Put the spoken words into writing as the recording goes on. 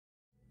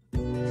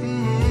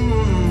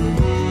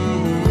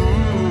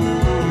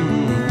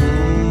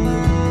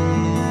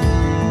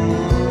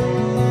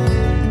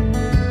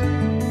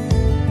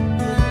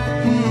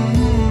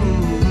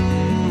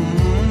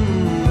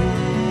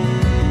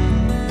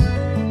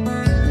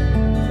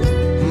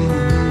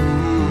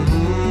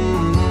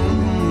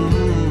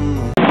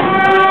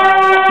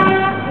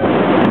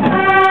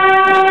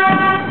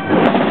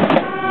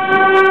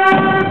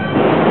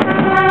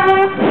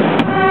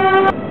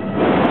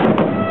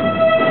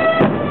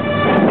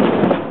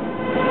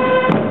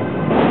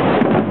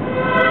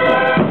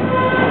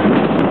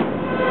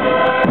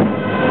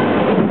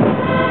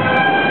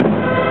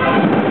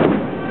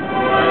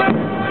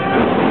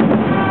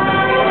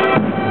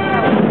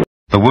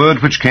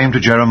word which came to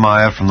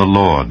Jeremiah from the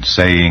Lord,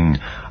 saying,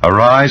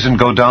 Arise and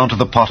go down to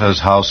the potter's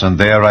house, and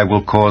there I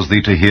will cause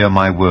thee to hear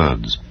my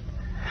words.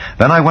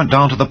 Then I went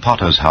down to the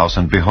potter's house,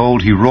 and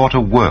behold, he wrought a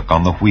work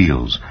on the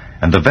wheels,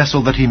 and the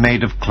vessel that he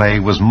made of clay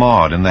was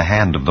marred in the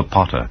hand of the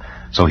potter.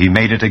 So he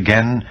made it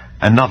again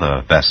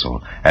another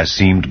vessel, as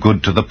seemed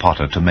good to the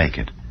potter to make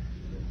it.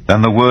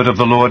 Then the word of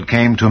the Lord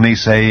came to me,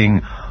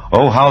 saying,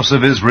 O house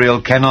of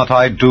Israel, cannot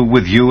I do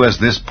with you as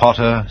this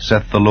potter,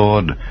 saith the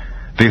Lord?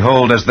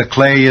 Behold, as the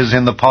clay is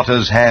in the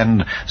potter's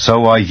hand,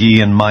 so are ye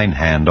in mine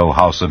hand, O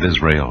house of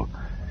Israel.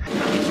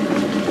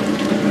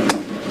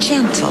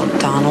 Gentle,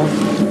 Donald.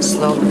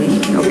 Slowly.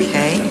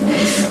 Okay.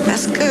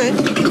 That's good.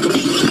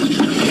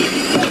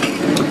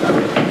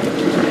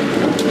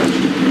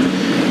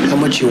 How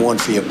much you want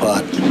for your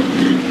pot?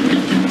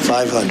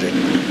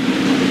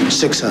 500.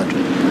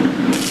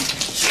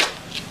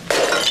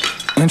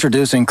 600.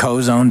 Introducing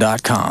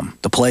Cozone.com,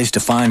 the place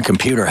to find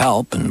computer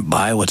help and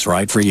buy what's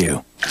right for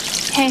you.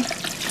 Hey.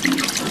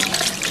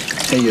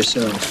 Hey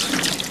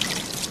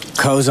yourself.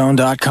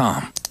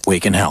 Cozone.com. We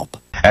can help.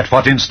 At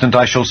what instant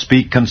I shall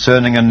speak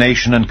concerning a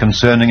nation and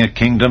concerning a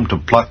kingdom, to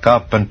pluck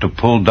up and to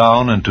pull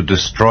down and to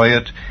destroy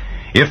it,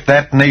 if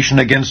that nation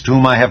against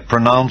whom I have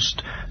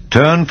pronounced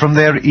turn from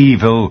their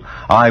evil,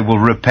 I will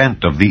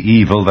repent of the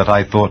evil that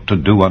I thought to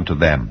do unto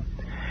them.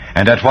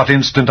 And at what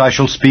instant I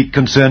shall speak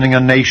concerning a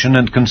nation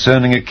and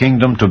concerning a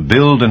kingdom, to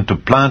build and to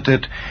plant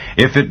it,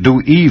 if it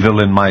do evil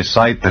in my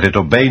sight, that it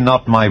obey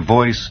not my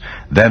voice,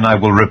 then I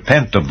will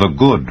repent of the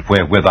good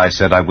wherewith I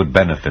said I would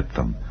benefit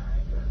them.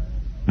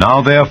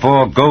 Now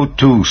therefore go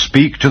to,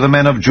 speak to the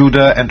men of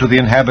Judah and to the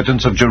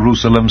inhabitants of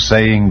Jerusalem,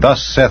 saying,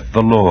 Thus saith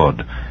the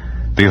Lord,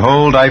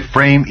 Behold, I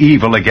frame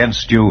evil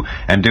against you,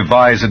 and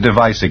devise a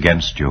device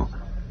against you.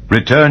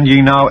 Return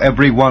ye now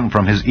every one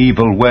from his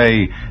evil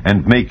way,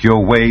 and make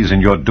your ways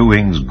and your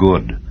doings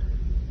good.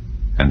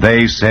 And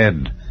they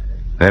said,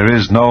 There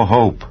is no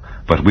hope,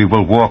 but we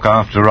will walk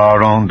after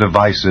our own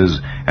devices,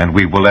 and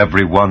we will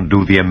every one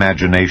do the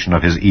imagination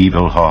of his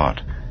evil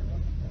heart.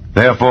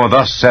 Therefore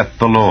thus saith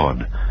the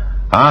Lord,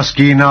 Ask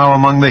ye now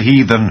among the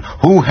heathen,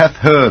 who hath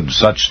heard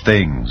such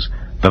things?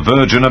 The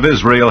Virgin of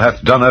Israel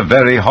hath done a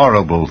very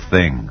horrible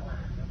thing.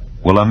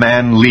 Will a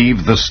man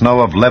leave the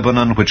snow of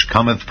Lebanon, which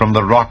cometh from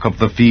the rock of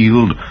the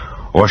field?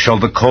 Or shall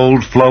the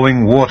cold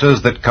flowing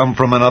waters that come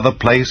from another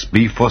place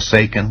be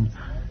forsaken?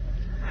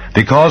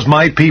 Because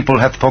my people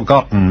hath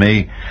forgotten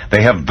me,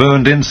 they have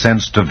burned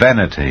incense to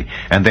vanity,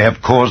 and they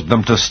have caused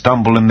them to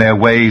stumble in their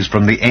ways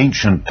from the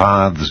ancient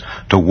paths,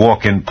 to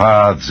walk in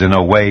paths in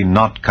a way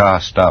not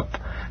cast up,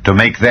 to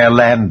make their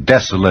land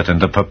desolate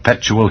and a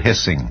perpetual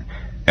hissing.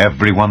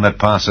 Every one that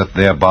passeth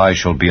thereby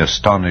shall be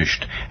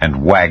astonished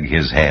and wag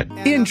his head.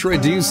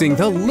 Introducing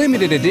the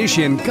limited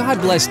edition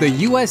God Bless the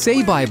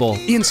USA Bible,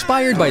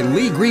 inspired by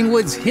Lee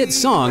Greenwood's hit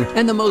song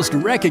and the most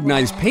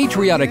recognized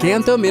patriotic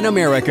anthem in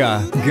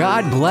America,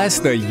 God Bless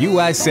the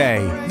USA.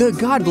 The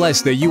God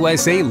Bless the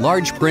USA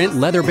large print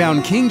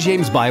leather-bound King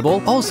James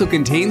Bible also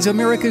contains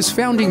America's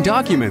founding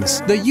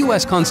documents, the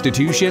U.S.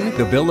 Constitution,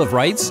 the Bill of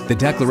Rights, the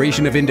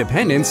Declaration of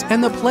Independence,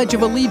 and the Pledge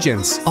of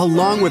Allegiance,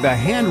 along with a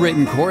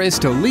handwritten chorus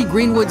to Lee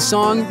Greenwood's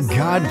song,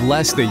 God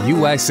Bless the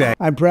USA.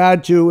 I'm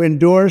proud to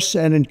endorse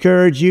and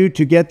encourage you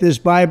to get this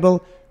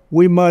Bible.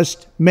 We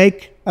must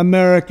make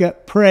America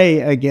pray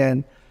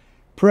again.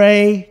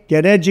 Pray,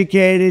 get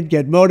educated,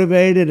 get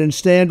motivated, and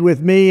stand with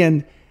me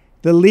and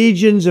the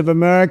legions of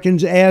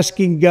Americans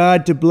asking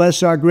God to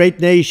bless our great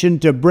nation,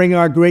 to bring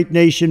our great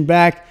nation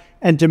back,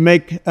 and to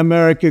make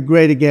America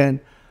great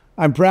again.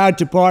 I'm proud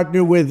to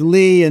partner with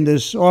Lee in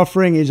this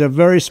offering. He's a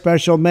very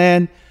special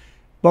man,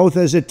 both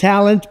as a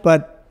talent,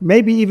 but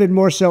maybe even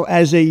more so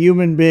as a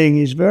human being.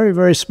 He's very,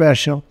 very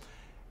special.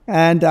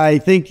 And I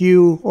think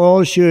you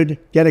all should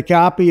get a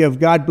copy of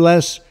God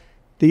Bless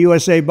the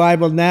USA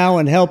Bible now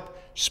and help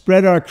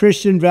spread our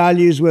Christian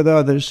values with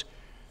others.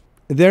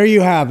 There you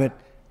have it.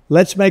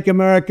 Let's make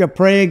America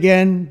pray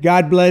again.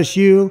 God bless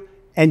you,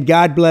 and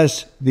God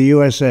bless the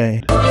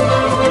USA.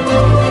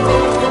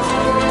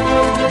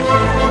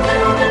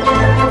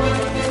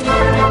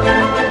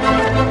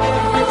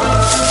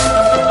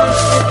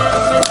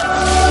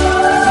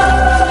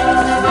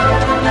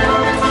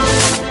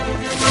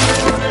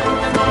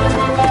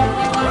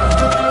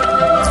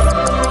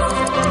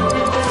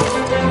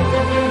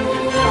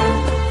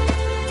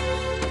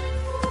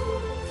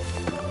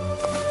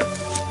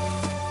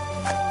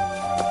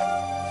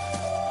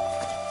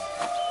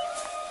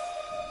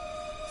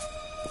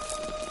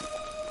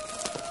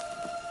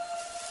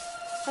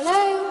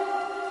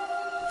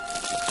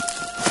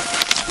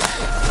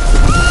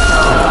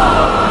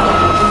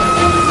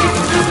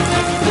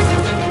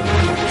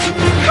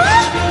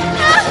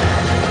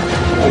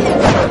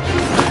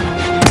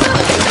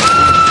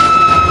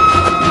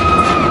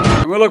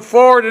 We look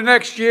forward to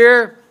next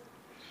year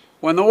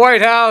when the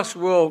White House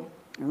will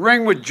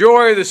ring with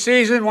joy of the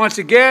season once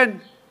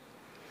again,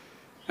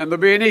 and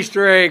there'll be an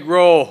Easter egg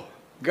roll,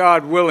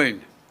 God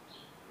willing.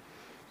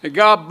 May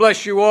God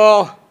bless you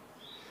all.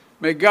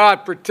 May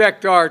God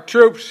protect our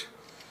troops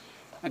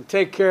and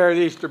take care of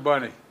the Easter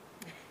Bunny.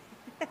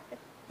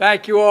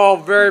 Thank you all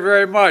very,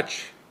 very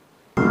much.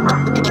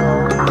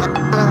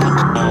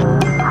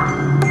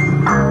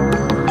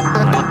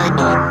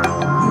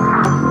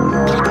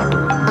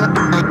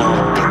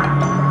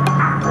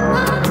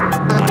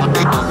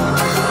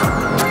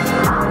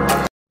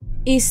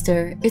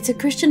 Easter, it's a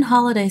Christian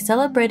holiday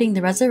celebrating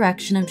the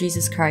resurrection of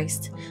Jesus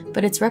Christ,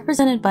 but it's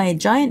represented by a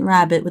giant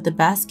rabbit with a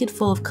basket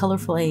full of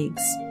colorful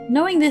eggs.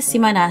 Knowing this, you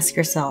might ask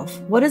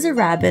yourself, what does a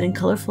rabbit and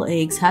colorful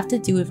eggs have to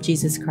do with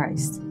Jesus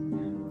Christ?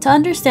 To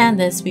understand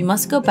this, we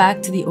must go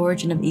back to the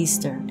origin of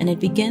Easter, and it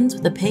begins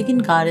with a pagan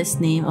goddess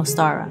named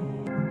Ostara.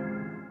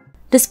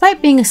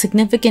 Despite being a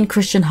significant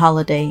Christian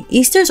holiday,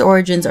 Easter's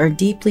origins are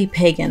deeply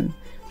pagan.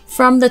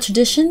 From the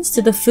traditions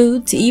to the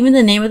food to even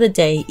the name of the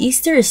day,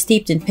 Easter is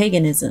steeped in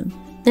paganism.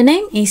 The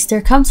name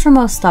Easter comes from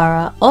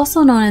Ostara,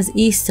 also known as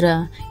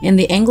Istra in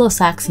the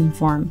Anglo-Saxon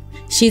form.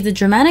 She is the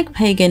Germanic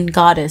pagan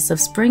goddess of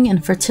spring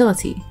and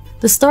fertility.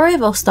 The story of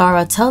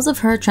Ostara tells of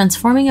her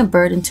transforming a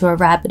bird into a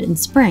rabbit in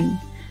spring.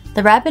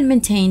 The rabbit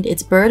maintained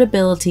its bird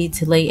ability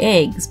to lay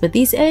eggs, but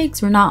these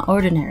eggs were not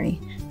ordinary.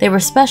 They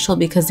were special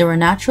because they were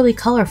naturally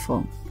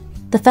colorful.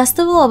 The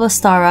festival of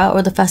Ostara,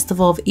 or the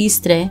festival of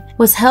Istre,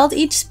 was held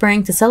each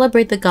spring to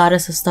celebrate the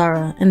goddess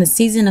Ostara in the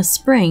season of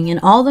spring and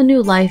all the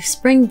new life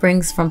spring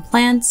brings, from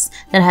plants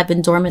that had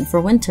been dormant for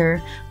winter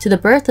to the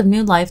birth of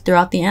new life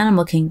throughout the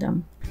animal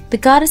kingdom. The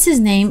goddess's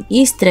name,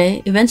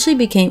 Istre, eventually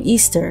became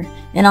Easter,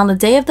 and on the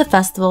day of the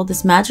festival,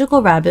 this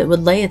magical rabbit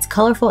would lay its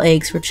colorful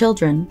eggs for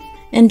children.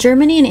 In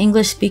Germany and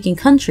English-speaking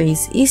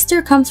countries,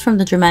 Easter comes from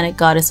the Germanic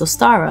goddess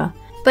Ostara.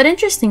 But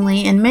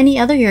interestingly, in many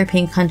other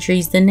European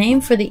countries, the name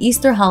for the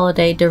Easter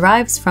holiday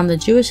derives from the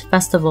Jewish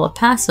festival of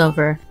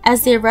Passover,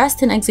 as the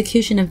arrest and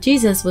execution of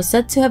Jesus was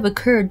said to have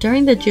occurred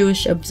during the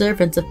Jewish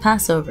observance of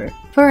Passover.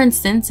 For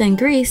instance, in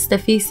Greece, the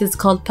feast is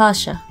called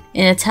Pascha.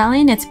 In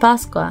Italian, it's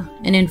Pasqua,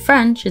 and in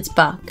French, it's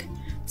Pâques.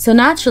 So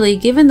naturally,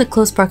 given the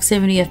close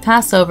proximity of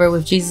Passover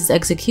with Jesus'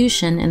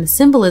 execution and the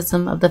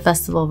symbolism of the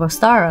festival of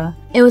Ostara,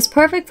 it was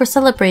perfect for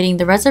celebrating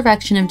the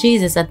resurrection of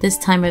Jesus at this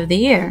time of the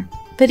year.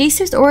 But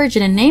Easter's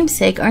origin and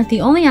namesake aren't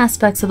the only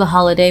aspects of the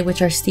holiday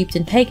which are steeped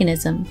in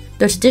paganism.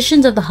 The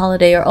traditions of the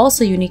holiday are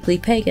also uniquely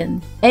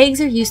pagan.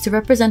 Eggs are used to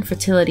represent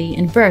fertility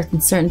and birth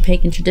in certain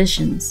pagan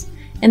traditions.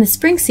 In the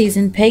spring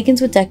season,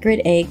 pagans would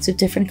decorate eggs with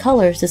different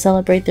colors to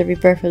celebrate the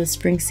rebirth of the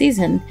spring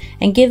season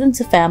and give them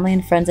to family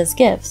and friends as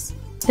gifts.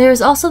 There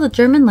is also the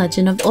German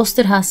legend of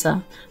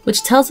Osterhase,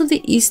 which tells of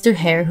the Easter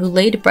hare who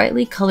laid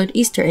brightly colored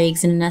Easter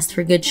eggs in a nest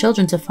for good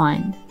children to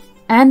find.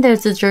 And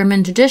there's the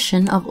German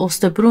tradition of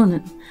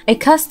Osterbrunnen, a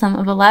custom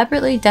of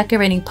elaborately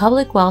decorating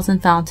public wells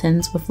and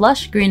fountains with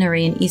lush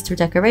greenery and Easter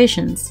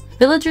decorations.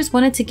 Villagers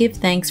wanted to give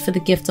thanks for the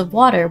gift of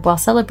water while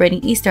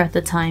celebrating Easter at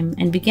the time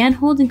and began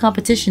holding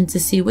competitions to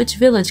see which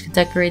village could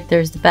decorate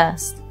theirs the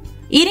best.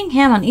 Eating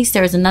ham on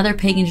Easter is another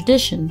pagan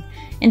tradition.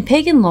 In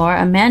pagan lore,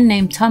 a man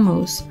named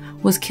Tammuz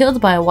was killed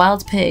by a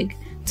wild pig.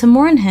 To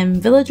mourn him,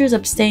 villagers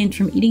abstained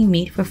from eating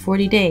meat for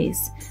 40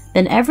 days.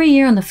 Then every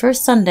year on the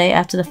first Sunday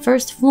after the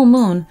first full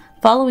moon,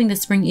 following the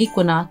spring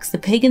equinox, the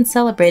pagans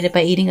celebrated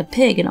by eating a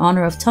pig in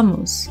honor of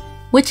Tammuz,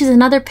 which is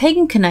another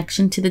pagan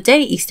connection to the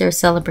day Easter is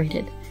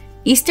celebrated.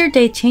 Easter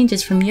Day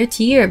changes from year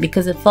to year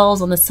because it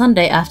falls on the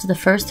Sunday after the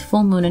first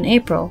full moon in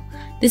April.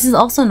 This is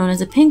also known as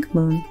a pink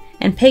moon,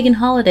 and pagan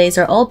holidays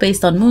are all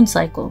based on moon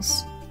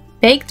cycles.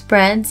 Baked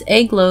breads,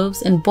 egg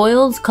loaves, and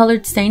boiled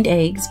colored stained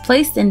eggs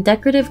placed in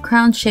decorative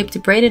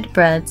crown-shaped braided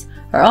breads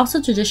are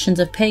also traditions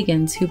of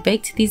pagans who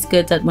baked these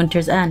goods at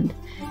winter's end.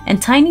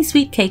 And tiny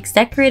sweet cakes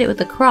decorated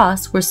with a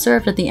cross were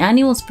served at the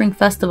annual spring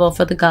festival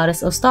for the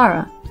goddess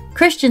Ostara.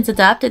 Christians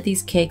adapted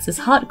these cakes as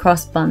hot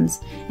cross buns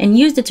and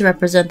used it to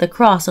represent the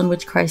cross on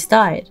which Christ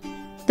died.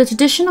 The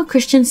traditional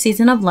Christian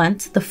season of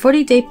Lent, the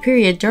 40-day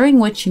period during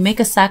which you make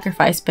a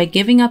sacrifice by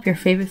giving up your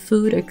favorite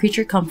food or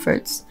creature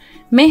comforts,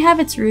 may have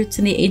its roots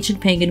in the ancient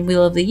pagan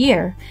wheel of the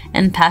year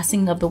and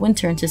passing of the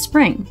winter into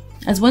spring.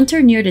 As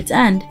winter neared its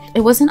end,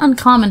 it wasn't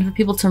uncommon for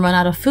people to run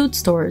out of food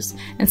stores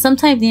and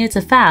sometimes needed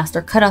to fast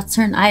or cut out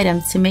certain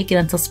items to make it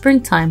until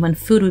springtime when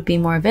food would be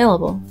more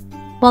available.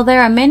 While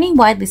there are many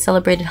widely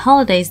celebrated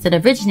holidays that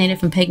originated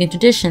from pagan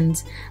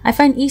traditions, I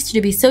find Easter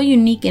to be so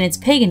unique in its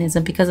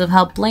paganism because of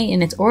how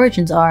blatant its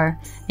origins are.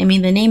 I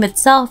mean, the name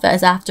itself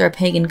is after a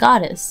pagan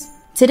goddess.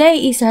 Today,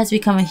 Easter has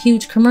become a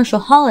huge commercial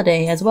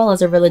holiday as well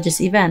as a religious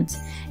event,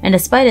 and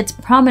despite its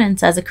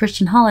prominence as a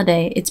Christian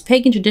holiday, its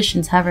pagan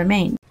traditions have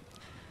remained.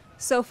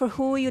 So for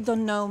who you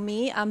don't know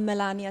me, I'm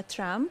Melania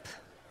Trump,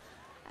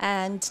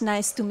 and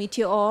nice to meet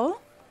you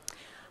all.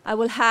 I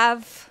will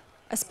have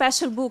a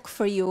special book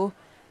for you,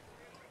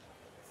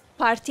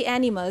 Party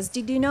Animals.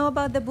 Did you know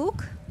about the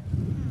book?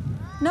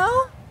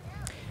 No?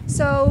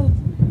 So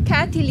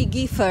Kathy Lee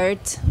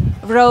Gifford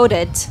wrote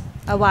it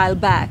a while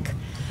back.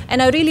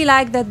 And I really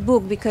like that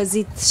book because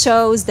it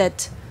shows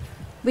that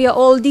we are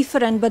all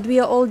different, but we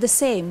are all the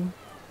same.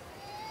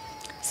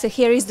 So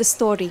here is the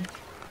story.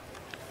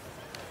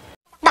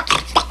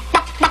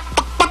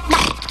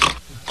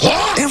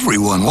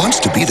 Everyone wants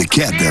to be the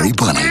Cadbury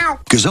Bunny,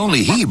 because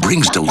only he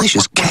brings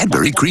delicious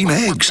Cadbury cream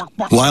eggs,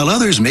 while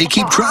others may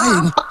keep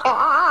trying.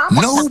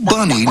 No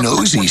bunny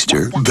knows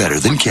Easter better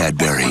than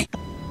Cadbury.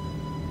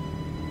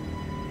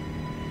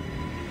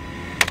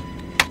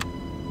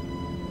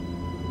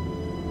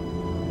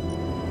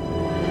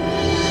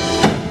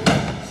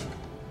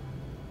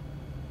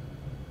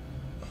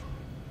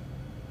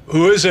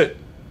 Who is it?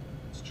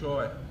 It's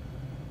Troy.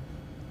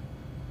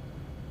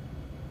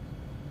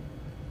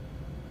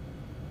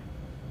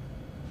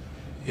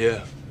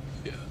 Yeah.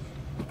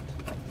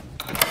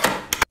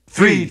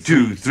 3,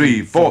 2,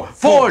 3, 4,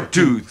 4,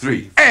 2,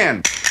 3,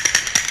 and...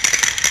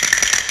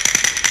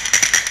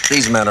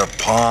 These men are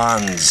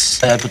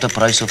pawns. I put a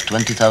price of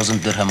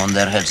 20,000 dirham on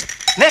their heads.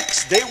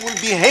 Next, they will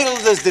be hailed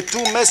as the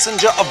two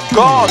messengers of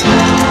God.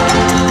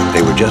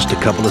 They were just a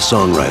couple of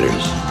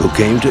songwriters who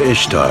came to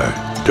Ishtar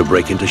to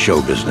break into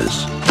show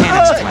business.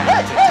 Easy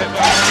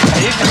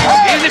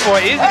boy,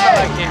 easy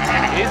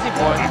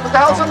boy. What the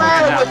hell's the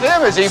matter with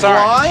him? Is he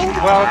blind?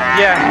 Well,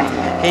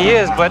 yeah, he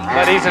is, but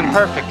he's in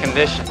perfect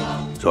condition.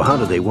 So how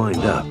do they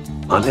wind up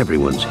on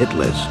everyone's hit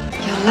list?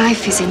 Your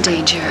life is in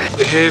danger.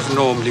 Behave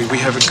normally. We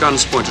have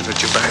guns pointed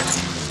at your back.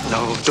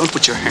 No, don't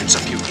put your hands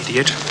up, you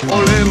idiot. Oh,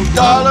 little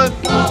darling.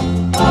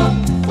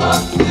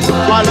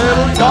 My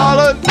little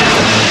darling.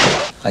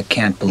 I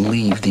can't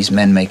believe these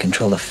men may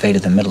control the fate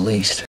of the Middle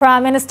East.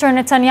 Prime Minister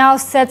Netanyahu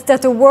said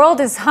that the world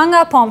is hung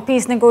up on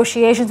peace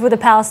negotiations with the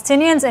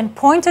Palestinians and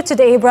pointed to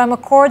the Abraham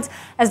Accords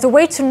as the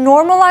way to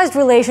normalize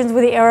relations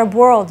with the Arab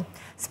world.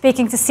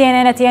 Speaking to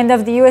CNN at the end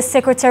of the U.S.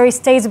 Secretary of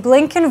State's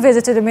Blinken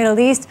visit to the Middle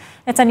East,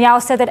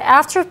 Netanyahu said that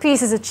after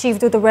peace is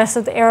achieved with the rest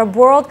of the Arab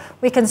world,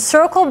 we can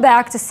circle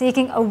back to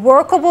seeking a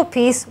workable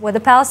peace with the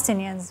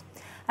Palestinians.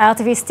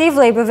 ILTV's Steve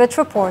Leibovich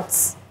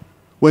reports.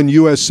 When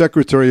U.S.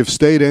 Secretary of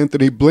State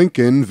Antony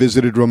Blinken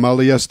visited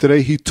Ramallah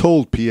yesterday, he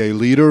told PA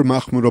leader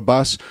Mahmoud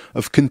Abbas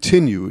of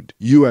continued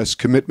U.S.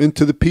 commitment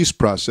to the peace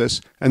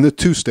process and the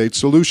two-state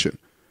solution.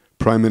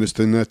 Prime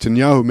Minister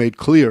Netanyahu made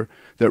clear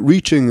that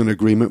reaching an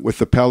agreement with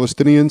the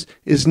Palestinians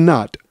is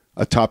not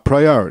a top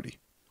priority.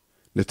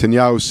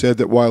 Netanyahu said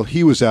that while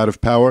he was out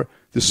of power,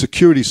 the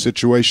security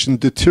situation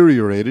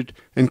deteriorated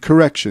and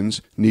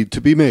corrections need to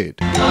be made.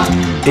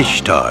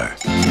 Ishtar,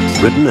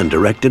 written and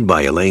directed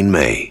by Elaine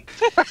May.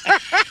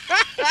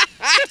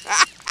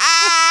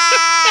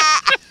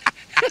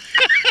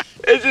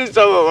 This is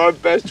some of our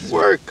best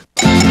work.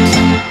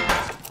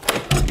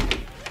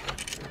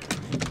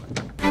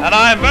 And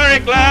I'm very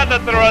glad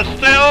that there are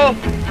still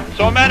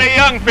so many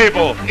young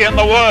people in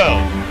the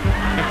world.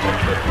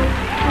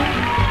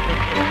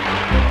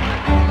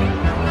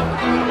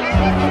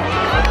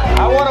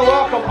 I want to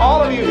welcome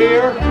all of you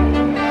here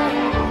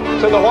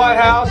to the White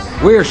House.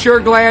 We're sure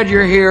glad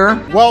you're here.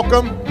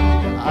 Welcome.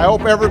 I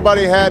hope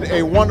everybody had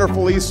a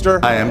wonderful Easter.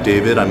 Hi, I'm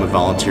David. I'm a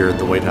volunteer at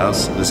the White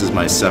House. This is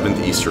my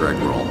 7th Easter egg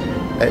roll.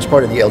 As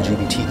part of the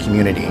LGBT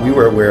community, we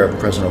were aware of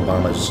President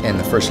Obama's and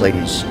the First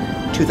Lady's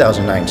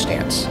 2009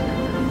 stance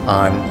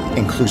on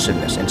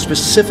inclusiveness and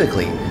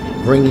specifically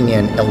bringing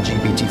in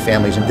LGBT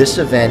families. And this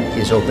event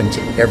is open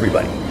to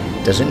everybody.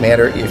 It doesn't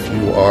matter if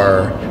you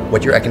are,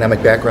 what your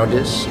economic background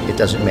is. It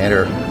doesn't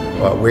matter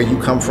where you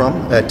come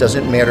from. It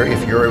doesn't matter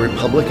if you're a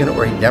Republican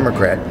or a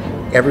Democrat.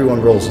 Everyone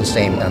rolls the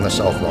same on the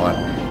South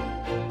Lawn.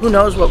 Who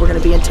knows what we're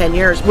going to be in 10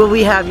 years? Will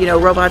we have,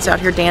 robots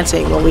out here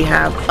dancing? Will we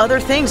have other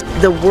things?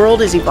 The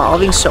world is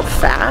evolving so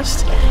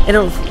fast, and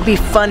it'll be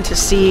fun to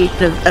see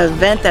an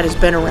event that has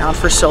been around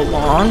for so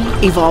long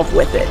evolve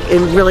with it.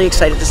 I'm really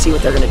excited to see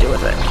what they're going to do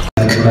with it.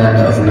 The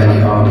commander of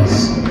many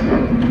armies,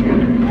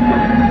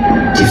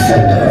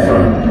 defender of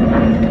Rome,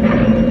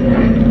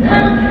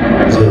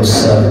 loyal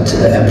servant to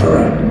the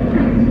Emperor.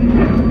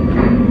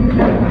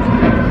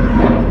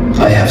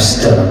 I have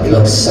stood on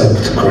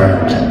blood-soaked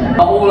ground.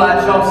 All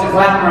our jobs are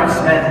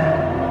glamorous, men.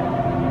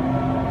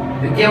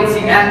 The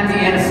guilty and the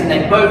innocent,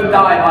 they both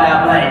die by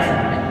our blade.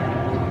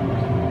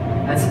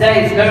 And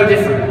today is no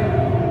different.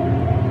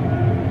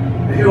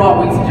 But who are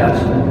we to judge?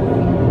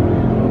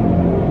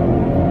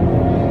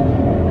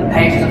 The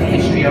pages of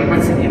history are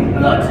written in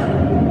blood.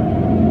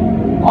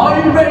 Are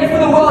you ready for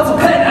the world to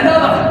pen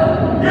another?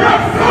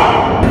 Yes, sir!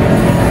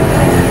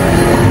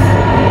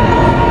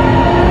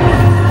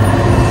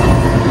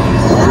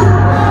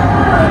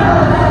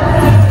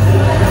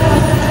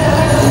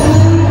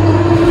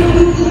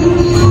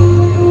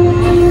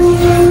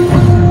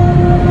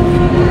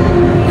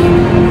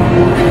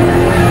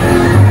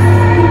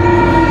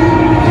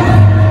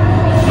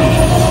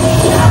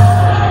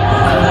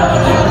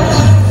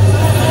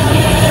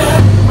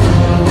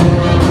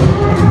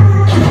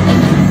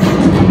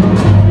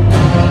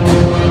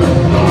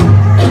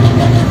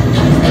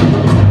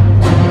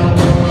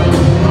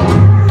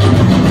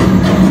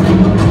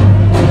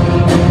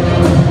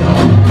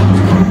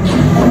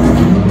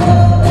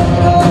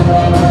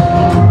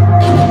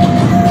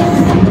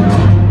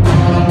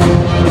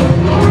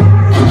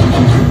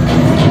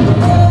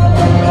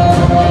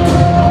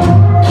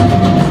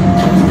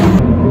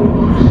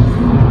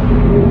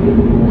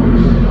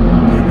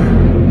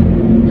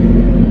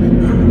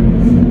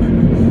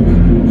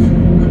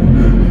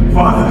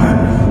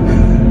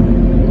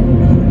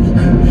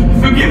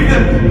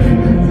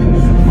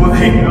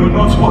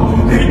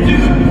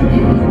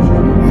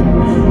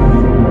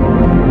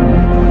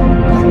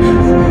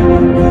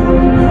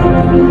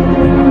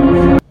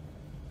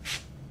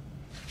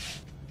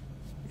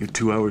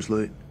 2 hours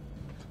late.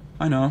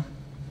 I know.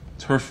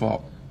 It's her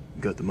fault.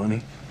 Got the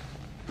money?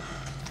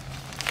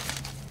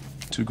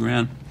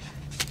 $2,000.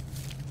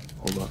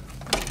 Hold on.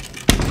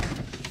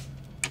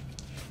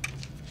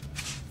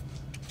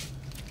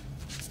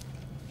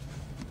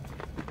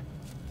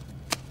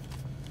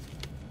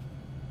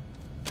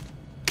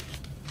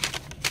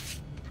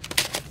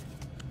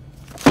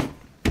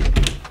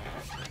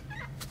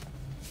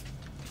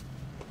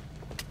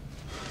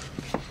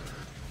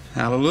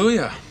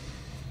 Hallelujah.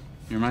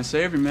 You're my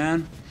savior,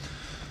 man.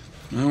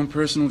 My own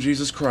personal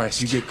Jesus Christ.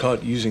 You get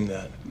caught using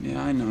that.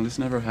 Yeah, I know. This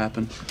never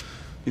happened.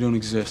 You don't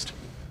exist.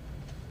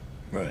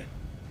 Right.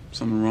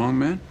 Something wrong,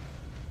 man?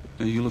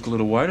 You look a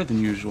little whiter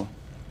than usual.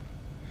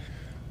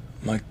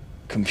 My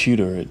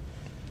computer,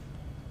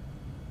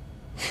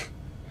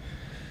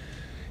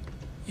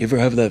 You ever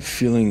have that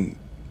feeling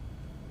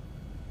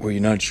where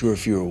you're not sure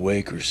if you're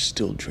awake or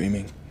still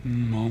dreaming?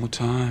 All the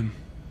time.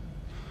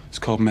 It's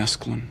called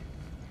mescaline.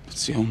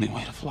 It's the only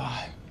way to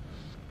fly.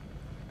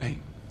 Hey,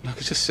 look,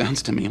 it just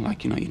sounds to me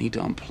like, you need to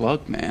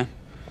unplug, man.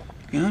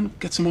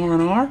 Get some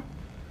R&R?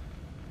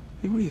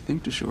 Hey, what do you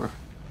think, DeSure?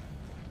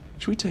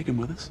 Should we take him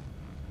with us?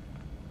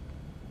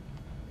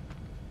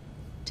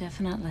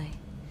 Definitely.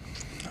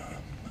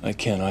 I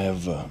can't. I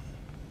have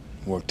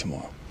work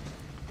tomorrow.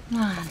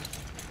 Come on.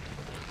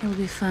 It'll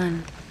be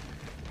fun.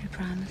 I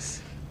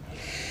promise.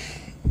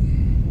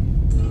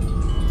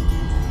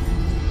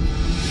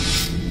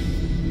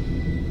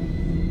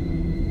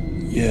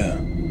 Yeah.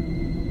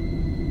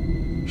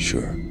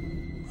 Sure.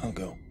 I'll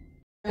go.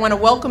 I want to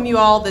welcome you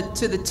all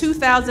to the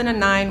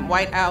 2009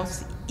 White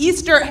House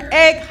Easter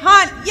egg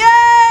hunt.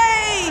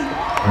 Yay!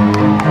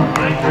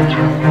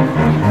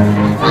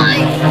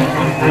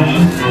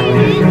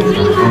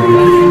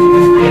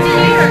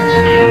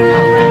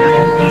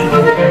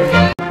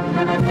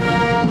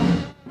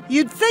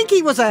 You'd think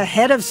he was a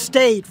head of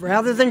state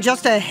rather than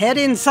just a head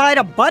inside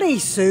a bunny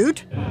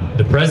suit.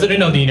 The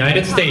President of the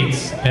United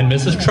States and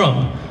Mrs.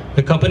 Trump,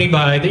 accompanied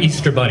by the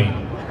Easter Bunny.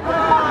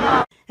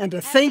 And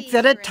to think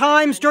that at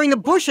times during the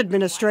Bush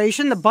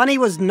administration, the bunny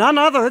was none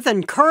other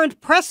than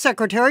current press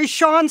secretary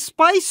Sean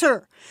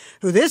Spicer,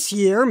 who this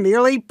year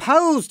merely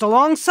posed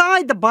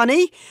alongside the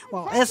bunny,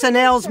 while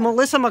SNL's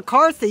Melissa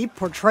McCarthy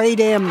portrayed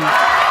him. All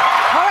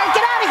right,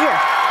 get out of here.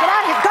 Get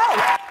out of here.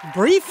 Go.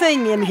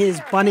 Briefing in his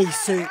bunny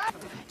suit.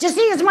 Just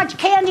eat as much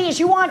candy as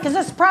you want, because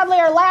this is probably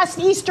our last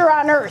Easter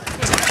on Earth.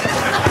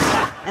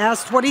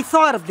 Asked what he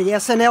thought of the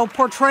SNL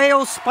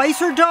portrayal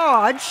Spicer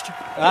dodged.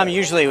 I'm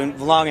usually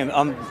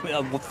I'm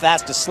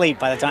fast asleep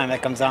by the time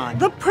that comes on.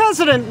 The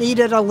president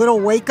needed a little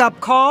wake-up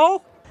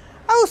call.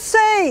 Oh,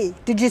 say,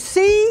 did you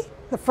see?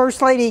 The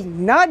First Lady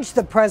nudged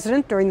the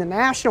president during the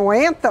national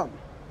anthem.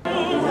 Say,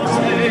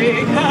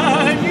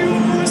 can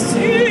you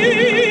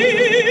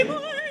see?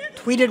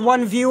 Tweeted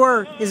one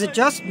viewer, is it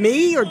just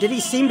me, or did he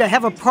seem to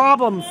have a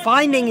problem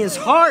finding his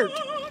heart?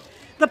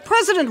 The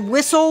president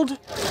whistled.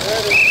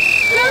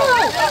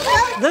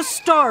 The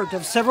start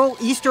of several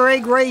Easter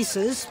egg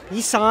races.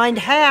 He signed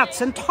hats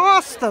and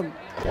tossed them.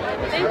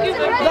 Thank you.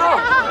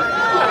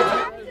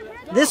 No.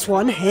 This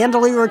one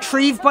handily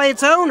retrieved by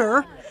its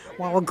owner,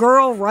 while a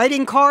girl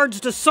writing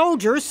cards to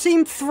soldiers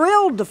seemed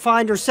thrilled to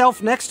find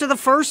herself next to the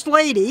First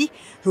Lady,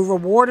 who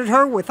rewarded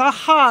her with a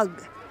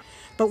hug.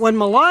 But when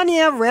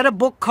Melania read a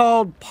book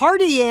called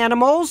Party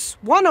Animals,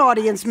 one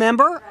audience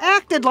member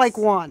acted like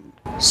one.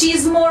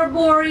 She's more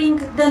boring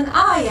than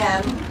I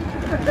am.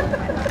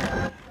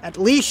 At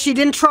least she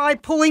didn't try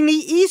pulling the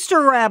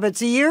Easter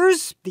rabbit's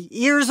ears. The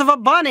ears of a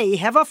bunny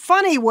have a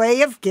funny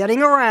way of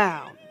getting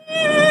around.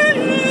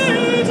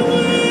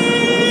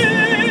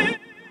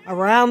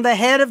 Around the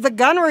head of the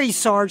gunnery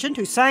sergeant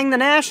who sang the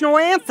national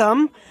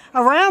anthem.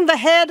 Around the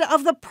head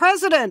of the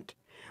president.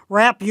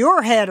 Wrap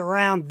your head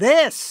around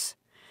this.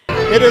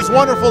 It is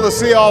wonderful to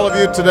see all of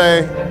you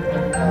today.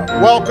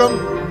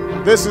 Welcome.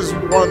 This is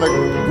one of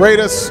the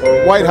greatest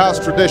White House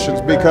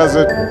traditions because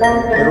it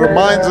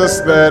reminds us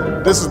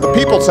that this is the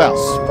people's house.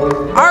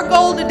 Our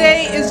goal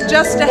today is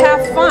just to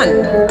have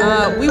fun.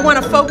 We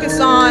want to focus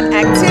on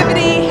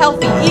activity,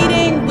 healthy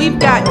eating. We've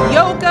got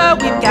yoga,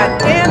 we've got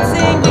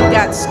dancing, we've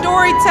got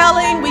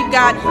storytelling, we've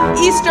got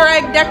Easter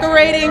egg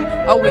decorating.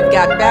 Oh, we've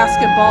got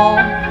basketball,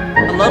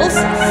 a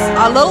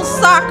little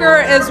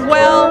soccer as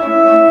well.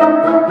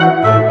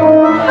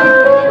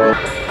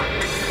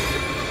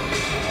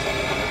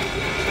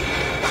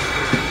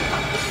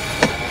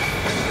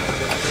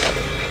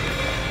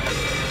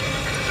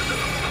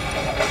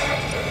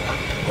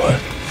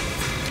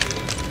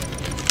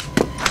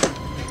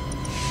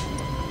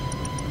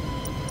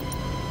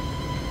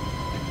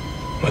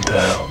 What the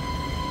hell?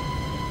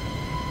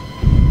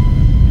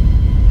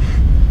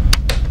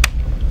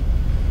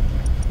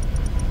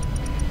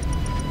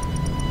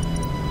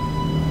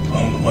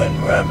 Lone white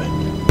rabbit.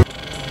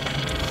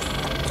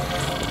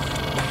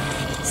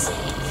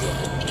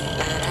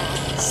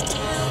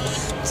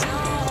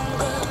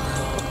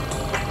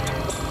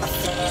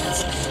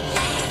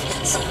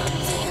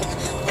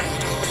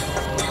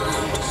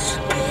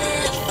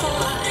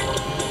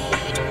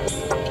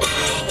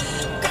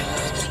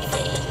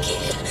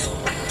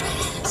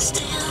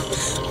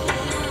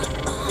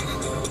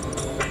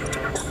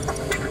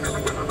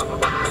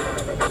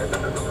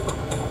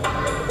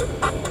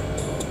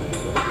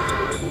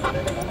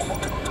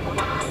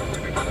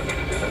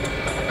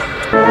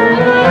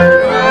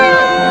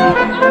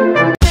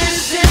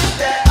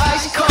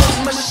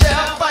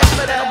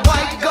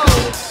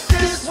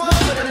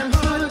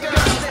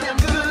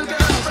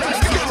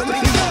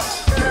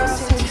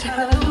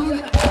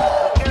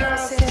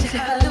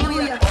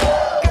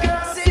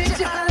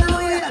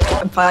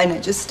 fine. I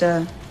just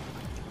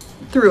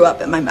threw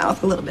up in my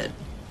mouth a little bit.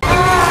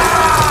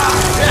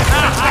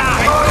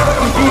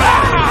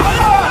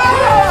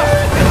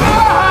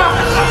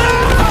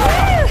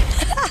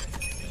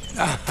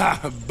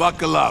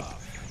 Buckle up.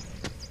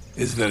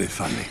 It's very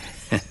funny.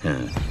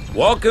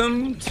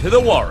 Welcome to the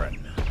Warren.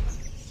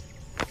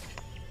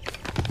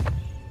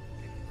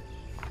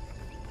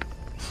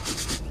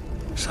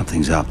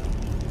 Something's up.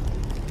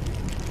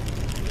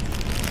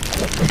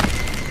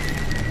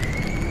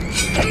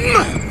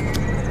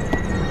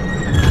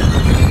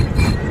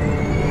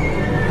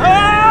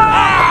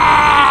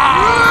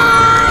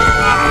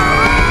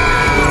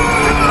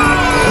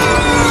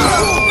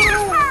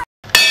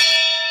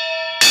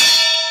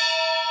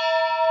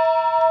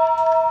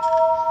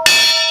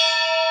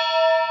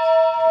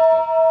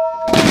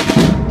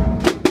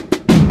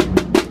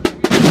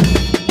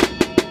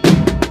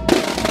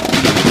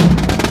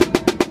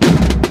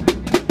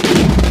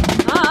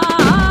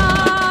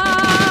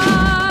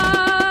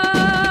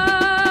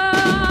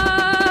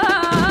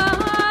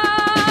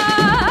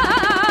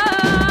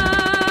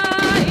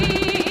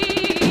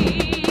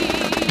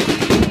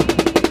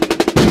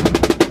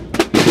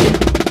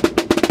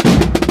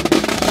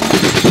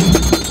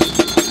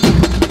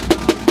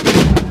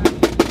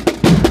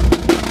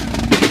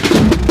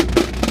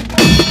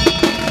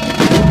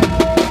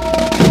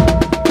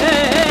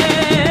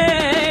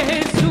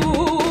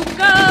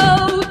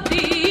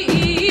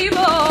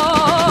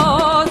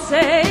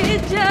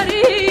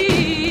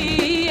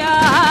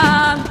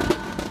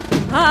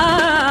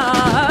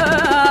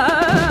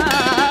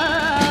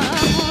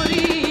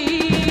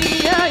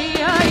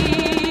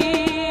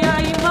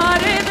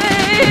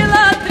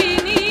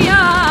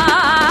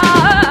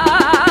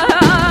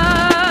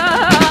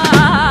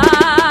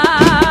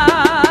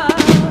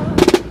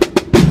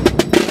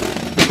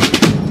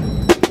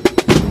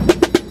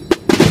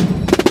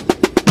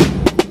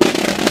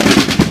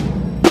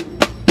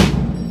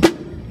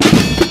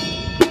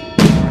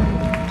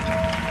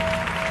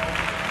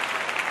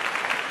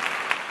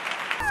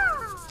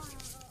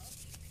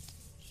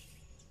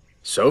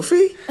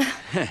 Sophie?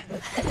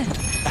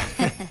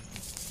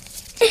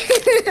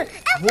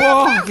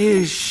 What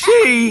is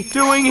she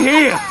doing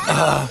here?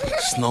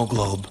 Snow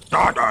globe.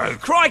 Oh,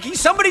 crikey,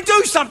 somebody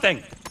do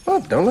something! Oh,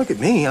 don't look at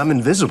me. I'm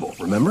invisible,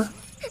 remember?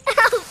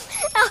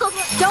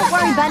 Don't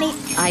worry, Bunny.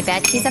 I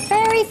bet she's a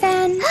fairy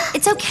fan.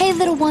 It's okay,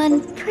 little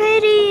one.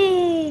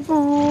 Pretty.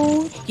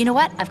 Oh, you know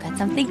what? I've got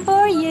something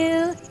for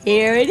you.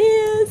 Here it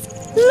is.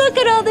 Look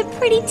at all the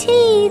pretty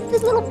teeth.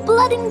 There's little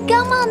blood and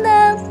gum on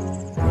them.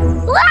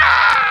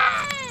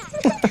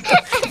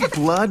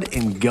 Blood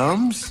and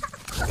gums?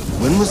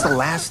 When was the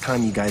last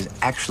time you guys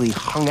actually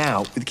hung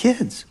out with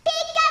kids?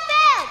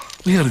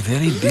 We are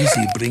very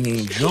busy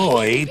bringing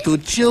joy to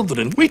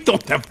children. We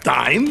don't have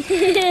time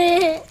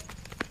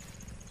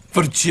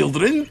for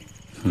children.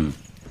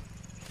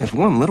 If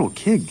one little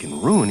kid can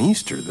ruin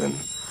Easter, then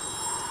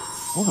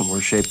we're in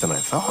worse shape than I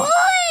thought.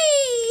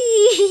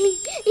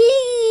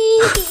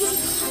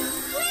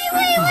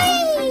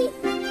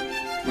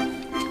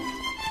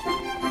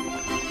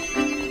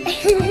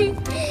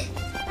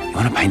 You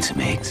want to paint some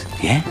eggs?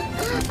 Yeah?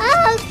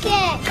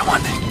 Okay. Come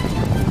on then.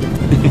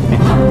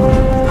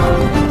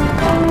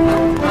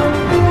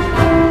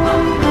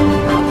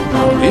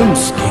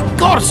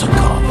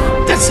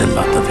 Rimsky-Korsakov. That's a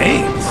lot of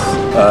eggs.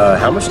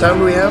 How much time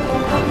do we have?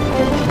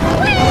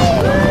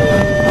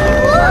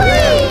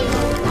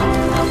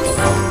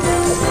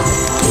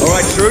 All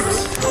right,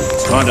 troops,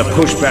 it's time to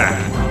push back.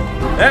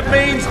 That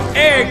means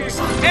eggs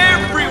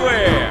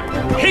everywhere.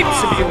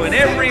 Heaps of you in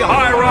every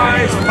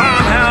high-rise,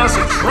 farmhouse,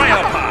 and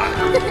trailer park.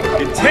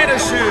 In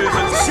tennis shoes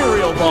and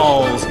cereal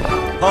bowls.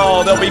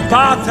 Oh, there'll be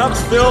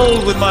bathtubs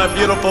filled with my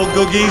beautiful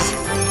googies.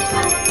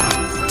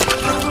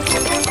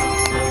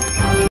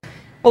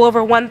 Well,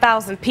 over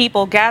 1,000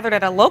 people gathered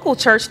at a local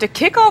church to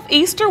kick off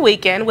Easter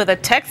weekend with a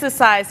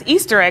Texas-sized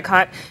Easter egg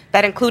hunt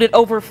that included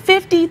over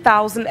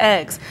 50,000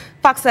 eggs.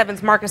 Fox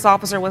 7's Marcus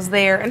Officer was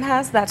there and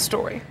has that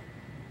story.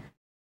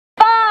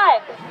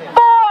 5,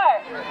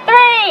 4,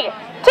 3,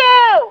 2,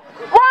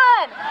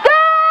 1, go!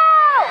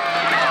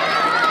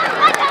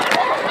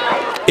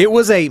 It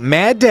was a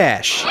mad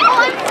dash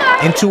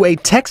into a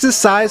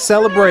Texas-sized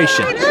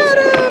celebration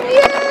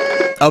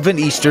of an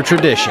Easter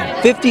tradition.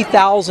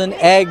 50,000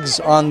 eggs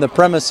on the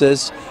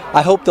premises.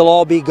 I hope they'll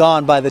all be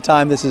gone by the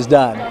time this is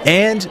done.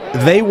 And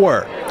they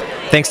were,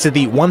 thanks to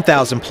the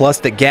 1,000 plus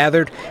that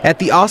gathered at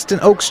the Austin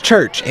Oaks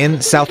Church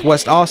in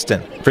Southwest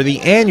Austin for the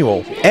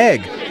annual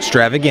Egg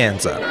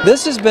Extravaganza.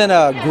 This has been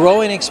a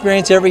growing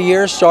experience every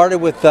year. Started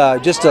with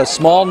just a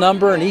small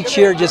number, and each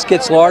year it just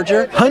gets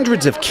larger.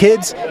 Hundreds of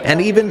kids and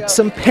even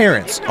some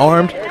parents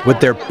armed with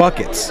their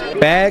buckets,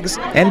 bags,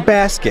 and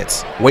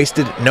baskets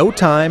wasted no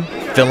time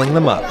filling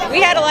them up.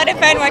 We had a lot of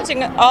fun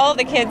watching all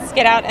the kids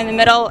get out in the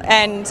middle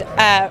and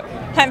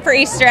hunt for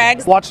Easter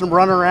eggs. Watching them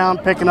run around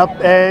picking up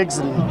eggs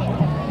and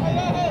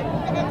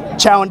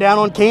chowing down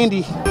on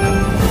candy.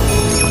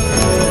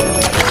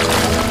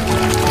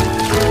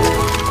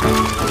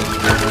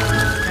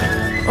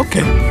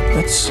 Okay,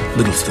 that's a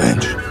little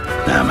strange.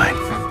 Nah, mate.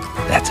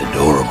 That's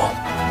adorable.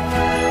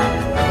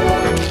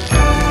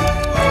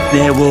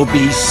 There will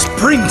be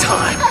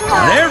springtime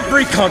on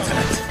every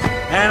continent,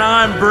 and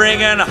I'm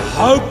bringing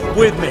hope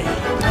with me.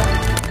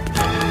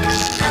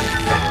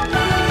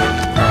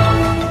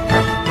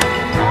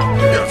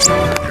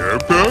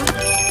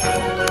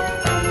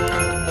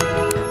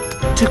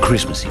 Too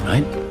Christmassy,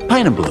 mate.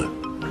 Paint 'em blue.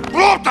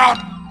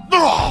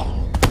 Oh,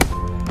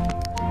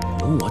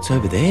 what's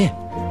over there?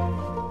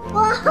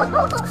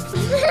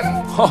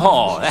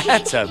 Oh,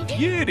 that's a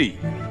beauty.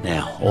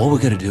 Now, all we're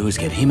gonna do is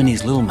get him and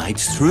his little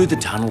mates through the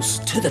tunnels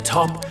to the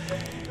top,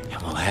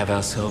 and we'll have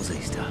ourselves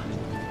Easter.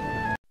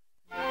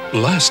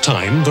 Last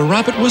time, the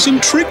rabbit was in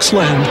Tricks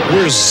Land,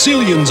 where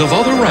zillions of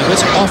other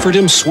rabbits offered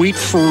him sweet,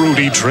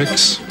 fruity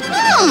tricks.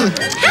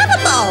 Have a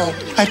bowl.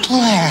 At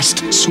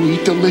last,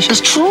 sweet, delicious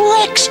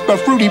tricks. The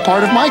fruity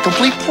part of my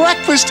complete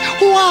breakfast.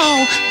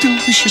 Wow,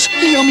 delicious,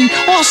 yummy,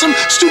 awesome,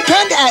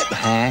 stupendous.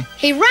 Huh?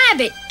 Hey,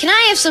 Rabbit, can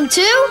I have some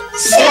too?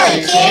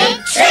 Silly kid,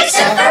 tricks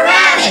are for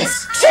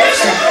rabbits.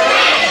 Tricks are for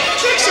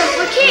rabbits. Tricks are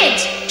for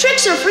kids.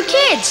 Tricks are for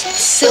kids.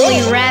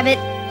 Silly rabbit.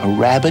 A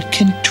rabbit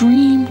can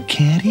dream,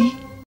 can't he?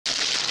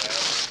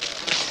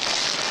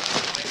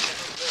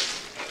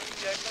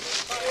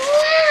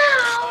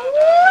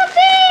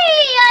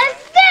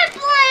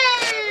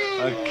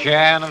 A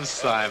can of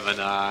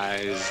Simon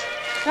Eyes.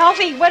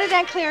 Ralphie, what did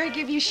Aunt Clara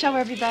give you? Show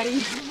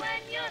everybody.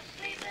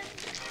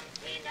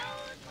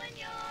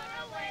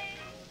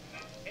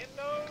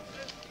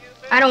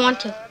 I don't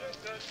want to.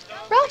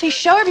 Ralphie,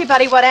 show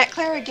everybody what Aunt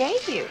Clara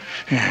gave you.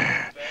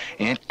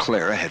 Aunt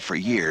Clara had for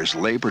years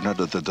labored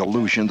under the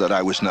delusion that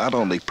I was not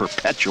only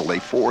perpetually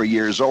 4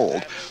 years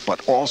old,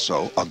 but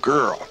also a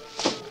girl.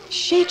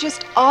 She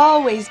just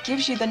always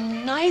gives you the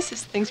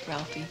nicest things,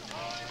 Ralphie.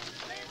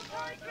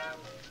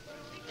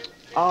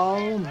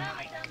 Oh, my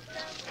God.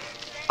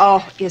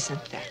 Oh,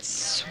 isn't that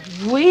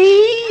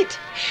sweet?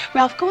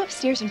 Ralph, go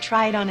upstairs and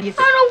try it on. I don't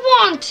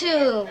want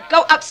to.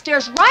 Go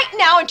upstairs right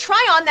now and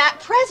try on that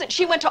present.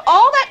 She went to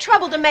all that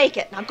trouble to make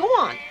it. Now, go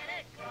on.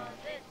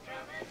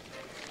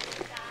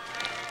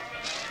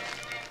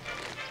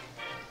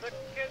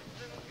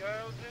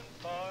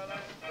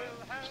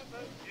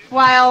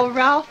 While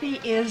Ralphie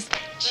is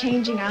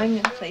changing, I'm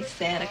going to play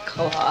Santa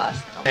Claus.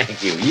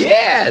 Thank you.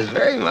 Yes,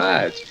 very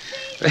much.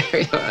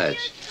 Very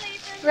much.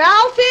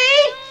 Ralphie,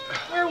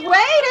 we're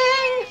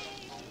waiting.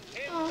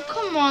 Oh,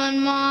 come on,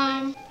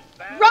 Mom.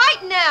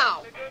 Right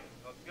now.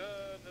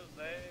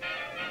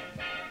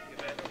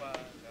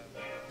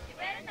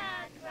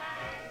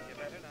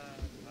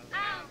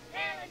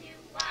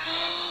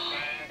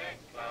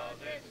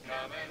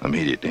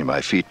 Immediately,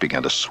 my feet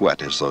began to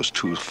sweat as those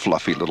two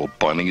fluffy little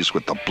bunnies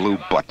with the blue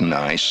button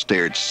eyes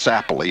stared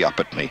sappily up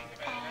at me.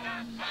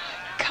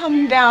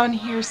 Come down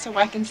here so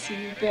I can see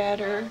you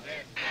better.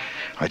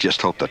 I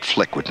just hoped that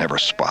Flick would never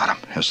spot him,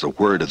 as the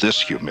word of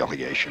this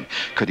humiliation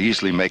could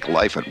easily make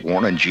life at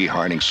Warren G.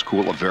 Harding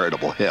School a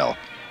veritable hell.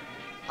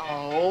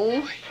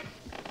 Oh,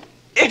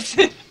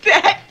 isn't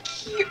that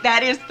cute?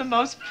 That is the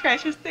most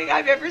precious thing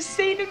I've ever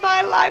seen in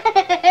my life.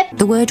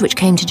 The word which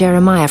came to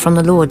Jeremiah from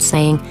the Lord,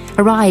 saying,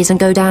 Arise and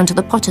go down to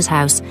the potter's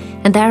house,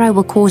 and there I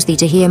will cause thee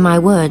to hear my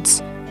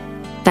words.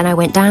 Then I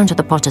went down to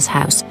the potter's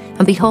house,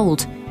 and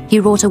behold, he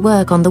wrought a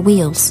work on the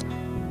wheels.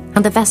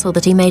 And the vessel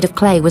that he made of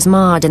clay was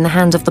marred in the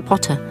hand of the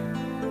potter.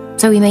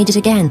 So he made it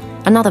again,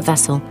 another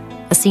vessel,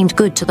 as seemed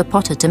good to the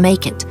potter to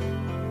make it.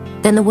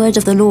 Then the word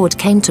of the Lord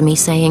came to me,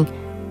 saying,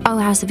 O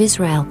house of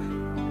Israel,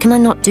 can I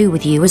not do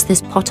with you as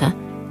this potter,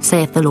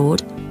 saith the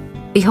Lord?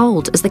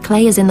 Behold, as the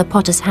clay is in the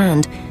potter's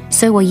hand,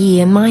 so are ye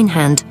in mine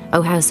hand,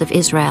 O house of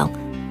Israel.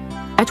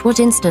 At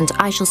what instant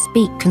I shall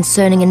speak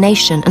concerning a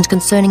nation and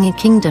concerning a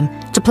kingdom,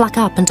 to pluck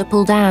up and to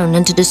pull down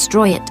and to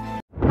destroy it.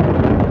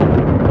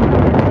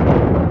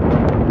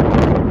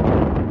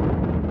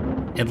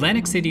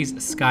 Atlantic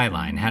City's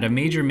skyline had a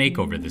major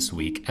makeover this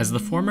week as the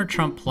former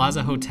Trump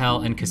Plaza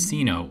Hotel and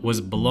Casino was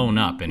blown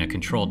up in a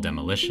controlled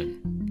demolition.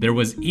 There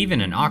was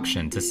even an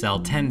auction to sell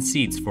 10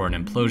 seats for an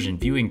implosion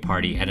viewing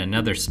party at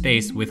another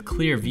space with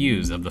clear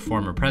views of the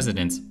former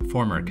president's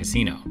former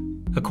casino.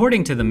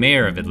 According to the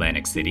mayor of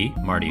Atlantic City,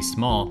 Marty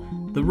Small,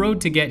 the road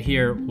to get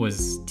here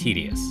was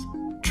tedious.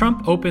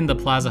 Trump opened the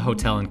Plaza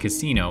Hotel and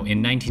Casino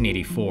in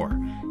 1984.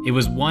 It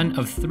was one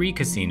of 3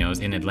 casinos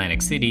in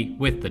Atlantic City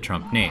with the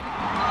Trump name.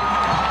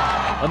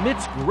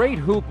 Amidst great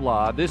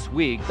hoopla this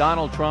week,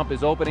 Donald Trump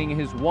is opening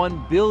his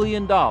 $1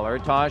 billion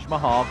Taj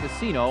Mahal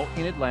casino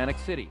in Atlantic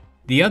City.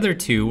 The other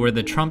 2 were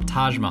the Trump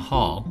Taj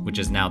Mahal, which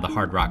is now the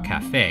Hard Rock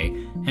Cafe,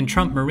 and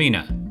Trump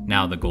Marina,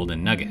 now the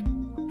Golden Nugget.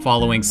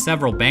 Following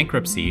several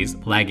bankruptcies,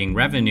 lagging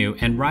revenue,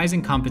 and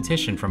rising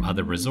competition from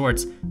other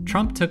resorts,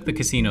 Trump took the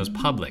casinos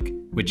public,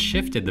 which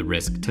shifted the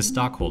risk to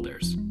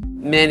stockholders.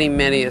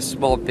 Many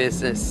small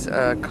business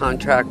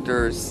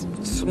contractors,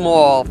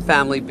 small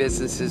family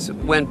businesses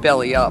went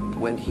belly up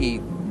when he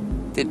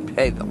didn't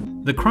pay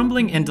them. The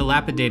crumbling and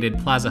dilapidated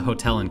Plaza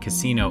Hotel and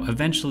Casino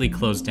eventually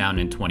closed down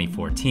in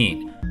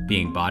 2014,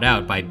 being bought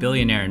out by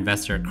billionaire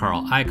investor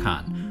Carl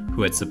Icahn,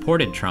 who had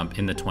supported Trump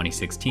in the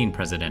 2016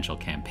 presidential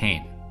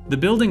campaign. The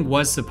building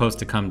was supposed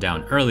to come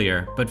down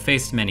earlier, but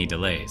faced many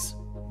delays.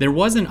 There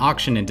was an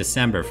auction in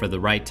December for the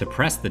right to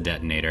press the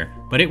detonator,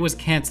 but it was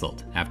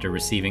cancelled after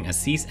receiving a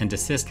cease and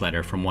desist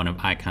letter from one of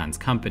Icon's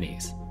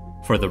companies.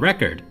 For the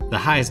record, the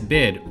highest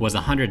bid was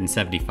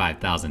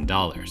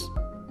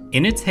 $175,000.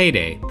 In its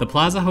heyday, the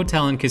Plaza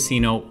Hotel and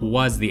Casino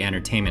was the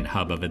entertainment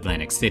hub of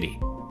Atlantic City.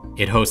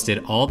 It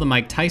hosted all the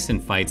Mike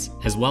Tyson fights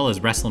as well as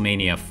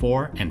WrestleMania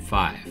 4 and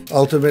 5.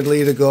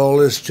 Ultimately, the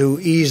goal is to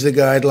ease the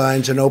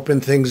guidelines and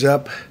open things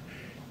up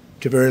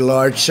to very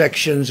large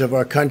sections of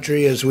our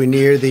country as we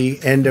near the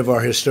end of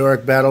our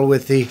historic battle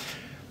with the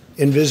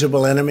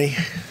invisible enemy.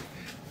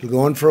 It'll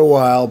go on for a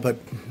while, but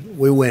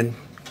we win.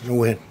 We'll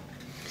win.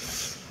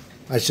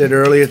 I said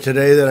earlier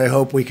today that I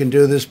hope we can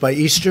do this by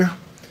Easter.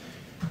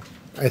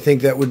 I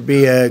think that would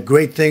be a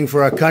great thing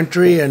for our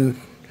country, and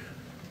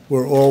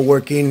we're all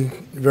working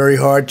very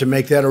hard to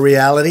make that a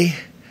reality.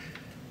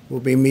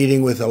 We'll be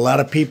meeting with a lot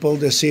of people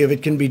to see if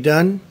it can be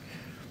done.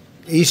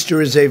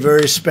 Easter is a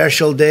very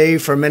special day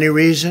for many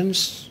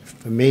reasons.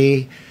 For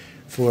me,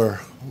 for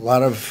a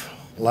lot of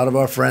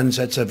our friends,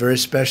 that's a very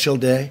special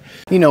day.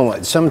 You know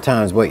what?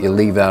 Sometimes what you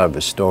leave out of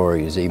a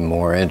story is even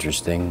more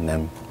interesting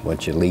than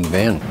what you leave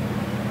in.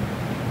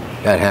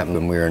 That happened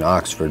when we were in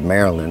Oxford,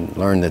 Maryland.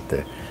 Learned that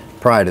the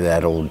pride of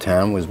that old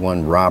town was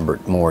one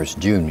Robert Morris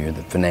Jr.,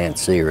 the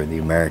financier of the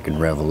American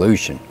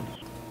Revolution.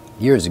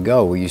 Years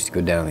ago, we used to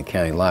go down to the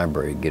county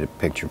library to get a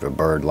picture of a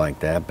bird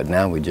like that, but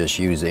now we just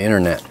use the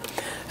internet.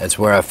 That's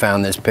where I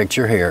found this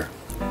picture here.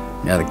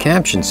 Now, the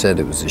caption said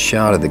it was a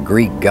shot of the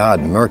Greek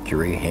god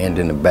Mercury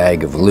handing a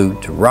bag of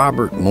loot to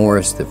Robert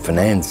Morris, the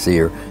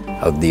financier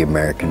of the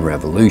American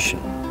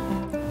Revolution.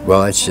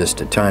 Well, that's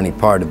just a tiny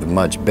part of a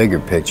much bigger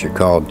picture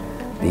called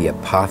the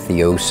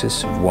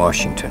apotheosis of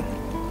Washington.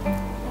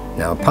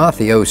 Now,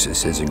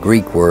 apotheosis is a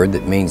Greek word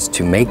that means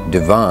to make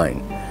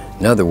divine.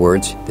 In other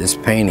words, this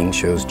painting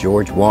shows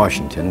George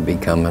Washington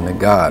becoming a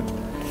god.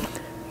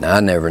 Now, I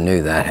never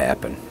knew that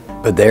happened.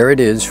 But there it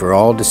is for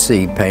all to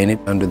see, painted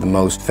under the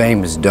most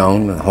famous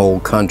dome in the whole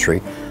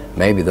country,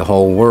 maybe the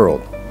whole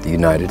world, the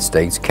United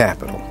States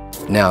Capitol.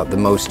 Now, the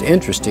most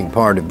interesting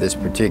part of this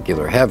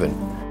particular heaven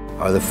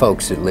are the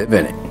folks that live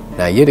in it.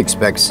 Now, you'd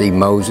expect to see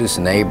Moses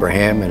and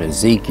Abraham and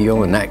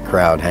Ezekiel and that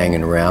crowd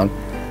hanging around,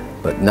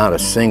 but not a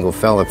single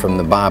fella from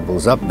the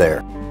Bible's up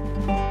there.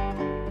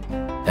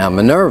 Now,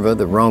 Minerva,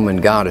 the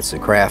Roman goddess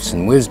of crafts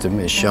and wisdom,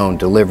 is shown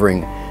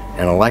delivering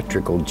an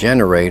electrical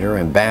generator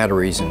and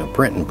batteries and a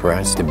printing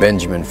press to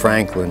Benjamin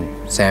Franklin,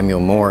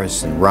 Samuel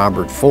Morse, and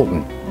Robert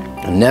Fulton.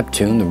 And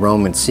Neptune, the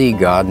Roman sea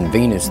god, and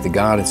Venus, the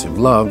goddess of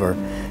love, are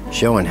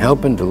shown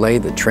helping to lay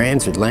the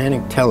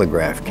transatlantic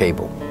telegraph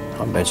cable.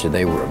 I'll bet you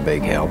they were a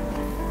big help.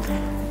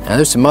 Now,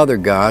 there's some other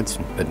gods,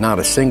 but not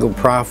a single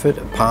prophet,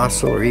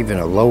 apostle, or even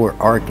a lower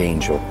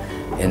archangel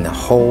in the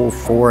whole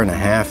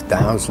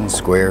 4,500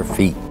 square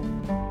feet.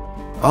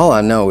 All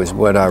I know is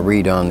what I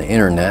read on the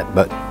internet,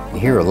 but you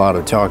hear a lot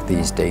of talk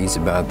these days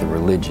about the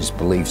religious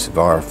beliefs of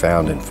our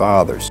founding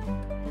fathers.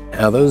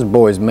 Now, those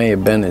boys may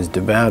have been as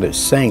devout as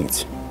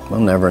saints. We'll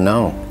never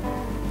know.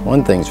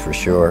 One thing's for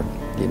sure,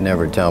 you'd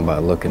never tell by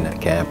looking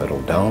at Capitol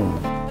Dome.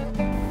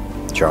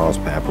 Charles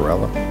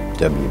Paparella,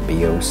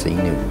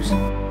 WBOC News.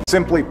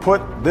 Simply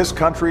put, this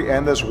country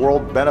and this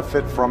world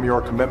benefit from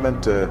your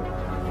commitment to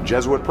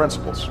Jesuit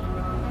principles,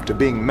 to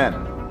being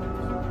men.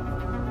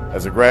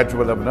 As a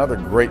graduate of another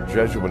great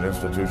Jesuit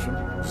institution,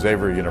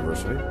 Xavier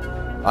University,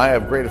 I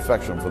have great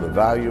affection for the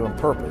value and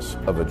purpose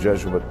of a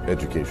Jesuit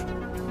education.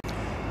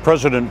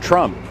 President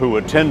Trump, who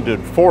attended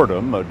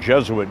Fordham, a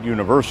Jesuit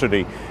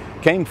university,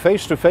 came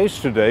face to face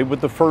today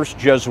with the first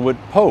Jesuit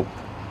Pope.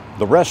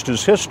 The rest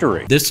is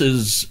history. This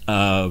is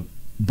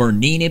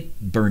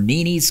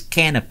Bernini's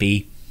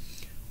canopy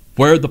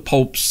where the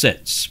Pope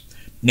sits.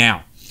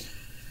 Now,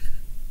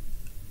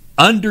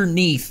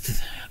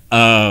 underneath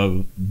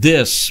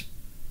this,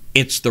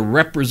 it's the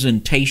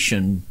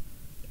representation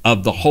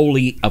of the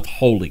Holy of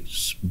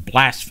Holies,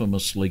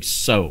 blasphemously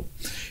so.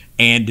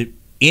 And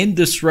in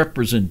this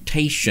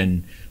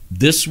representation,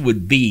 this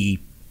would be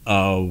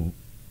in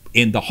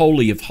the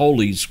Holy of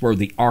Holies where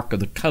the Ark of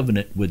the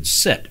Covenant would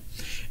sit.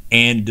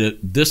 And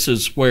this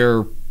is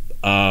where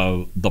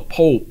the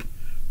Pope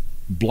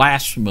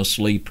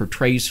blasphemously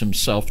portrays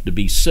himself to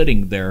be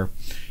sitting there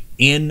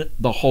in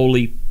the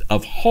Holy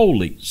of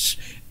Holies.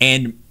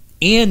 And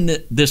in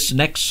this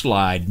next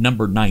slide,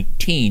 number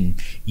 19,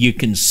 you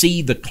can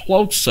see the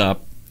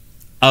close-up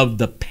of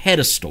the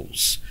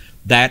pedestals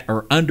that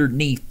are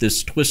underneath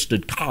this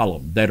twisted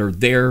column that are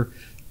there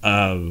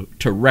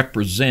to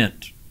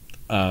represent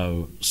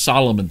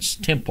Solomon's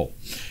temple.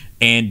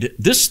 And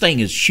this thing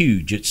is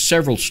huge. It's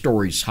several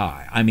stories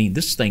high. I mean,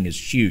 this thing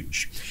is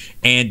huge.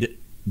 And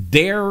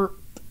there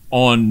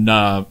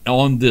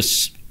on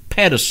this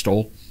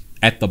pedestal,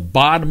 at the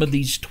bottom of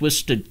these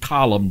twisted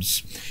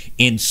columns,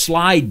 in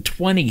slide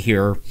 20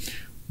 here,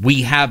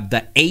 we have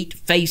the 8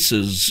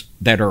 faces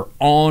that are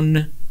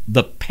on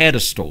the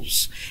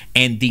pedestals.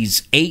 And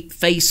these 8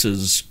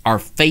 faces are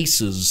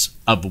faces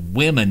of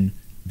women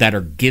that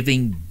are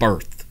giving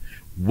birth,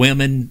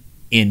 women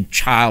in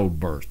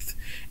childbirth.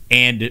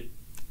 And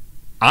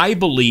I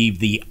believe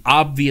the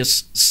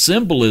obvious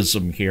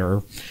symbolism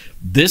here,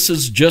 this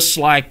is just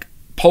like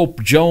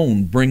Pope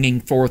Joan bringing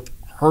forth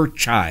her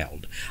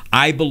child.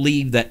 I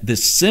believe that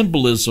this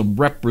symbolism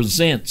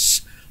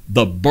represents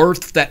the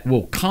birth that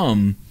will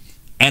come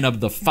and of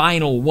the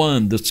final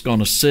one that's going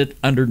to sit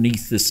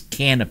underneath this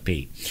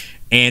canopy.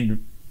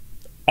 And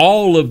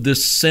all of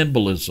this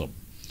symbolism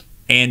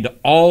and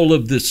all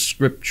of this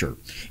scripture,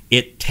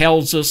 it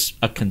tells us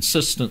a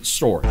consistent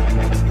story.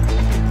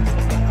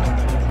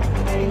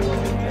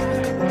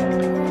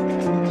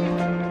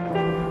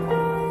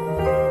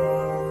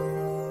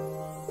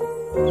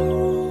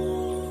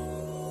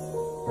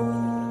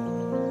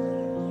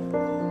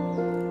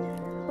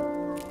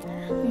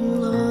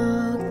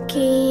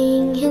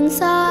 Looking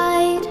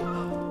inside,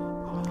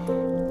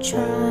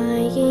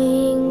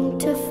 trying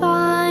to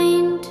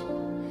find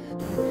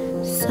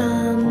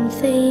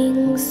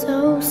something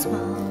so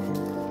small,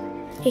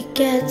 it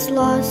gets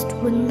lost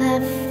when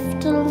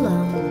left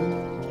alone.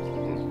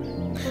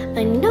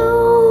 I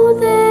know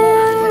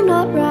they're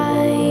not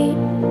right,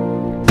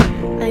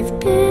 I've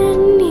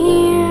been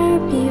here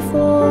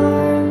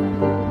before.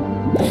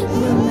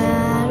 No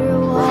matter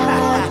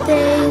what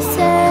they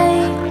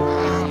say,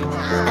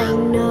 I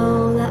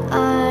know that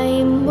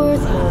I'm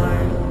worth more.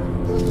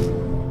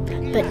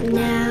 But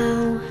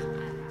now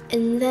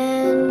and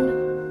then,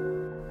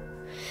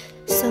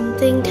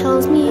 something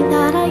tells me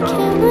that I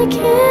can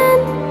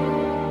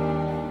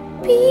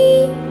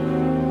be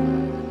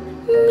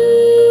me.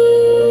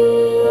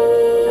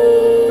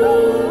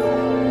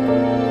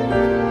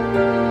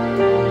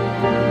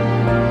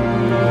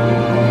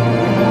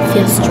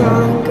 Feel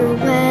stronger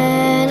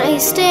when I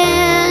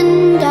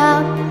stand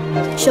up,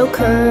 show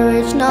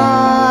courage,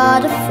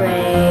 not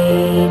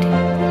afraid.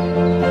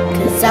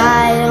 'Cause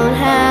I don't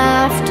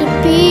have to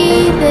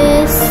be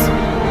this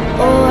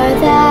or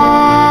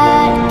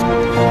that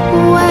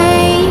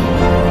way.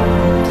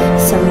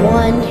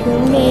 Someone who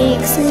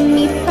makes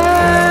me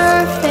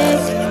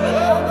perfect,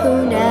 who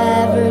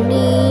never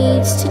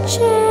needs to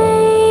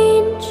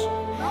change.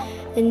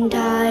 And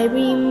I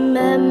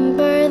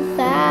remember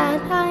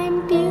that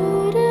I'm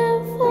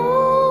beautiful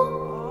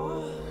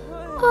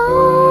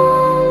always.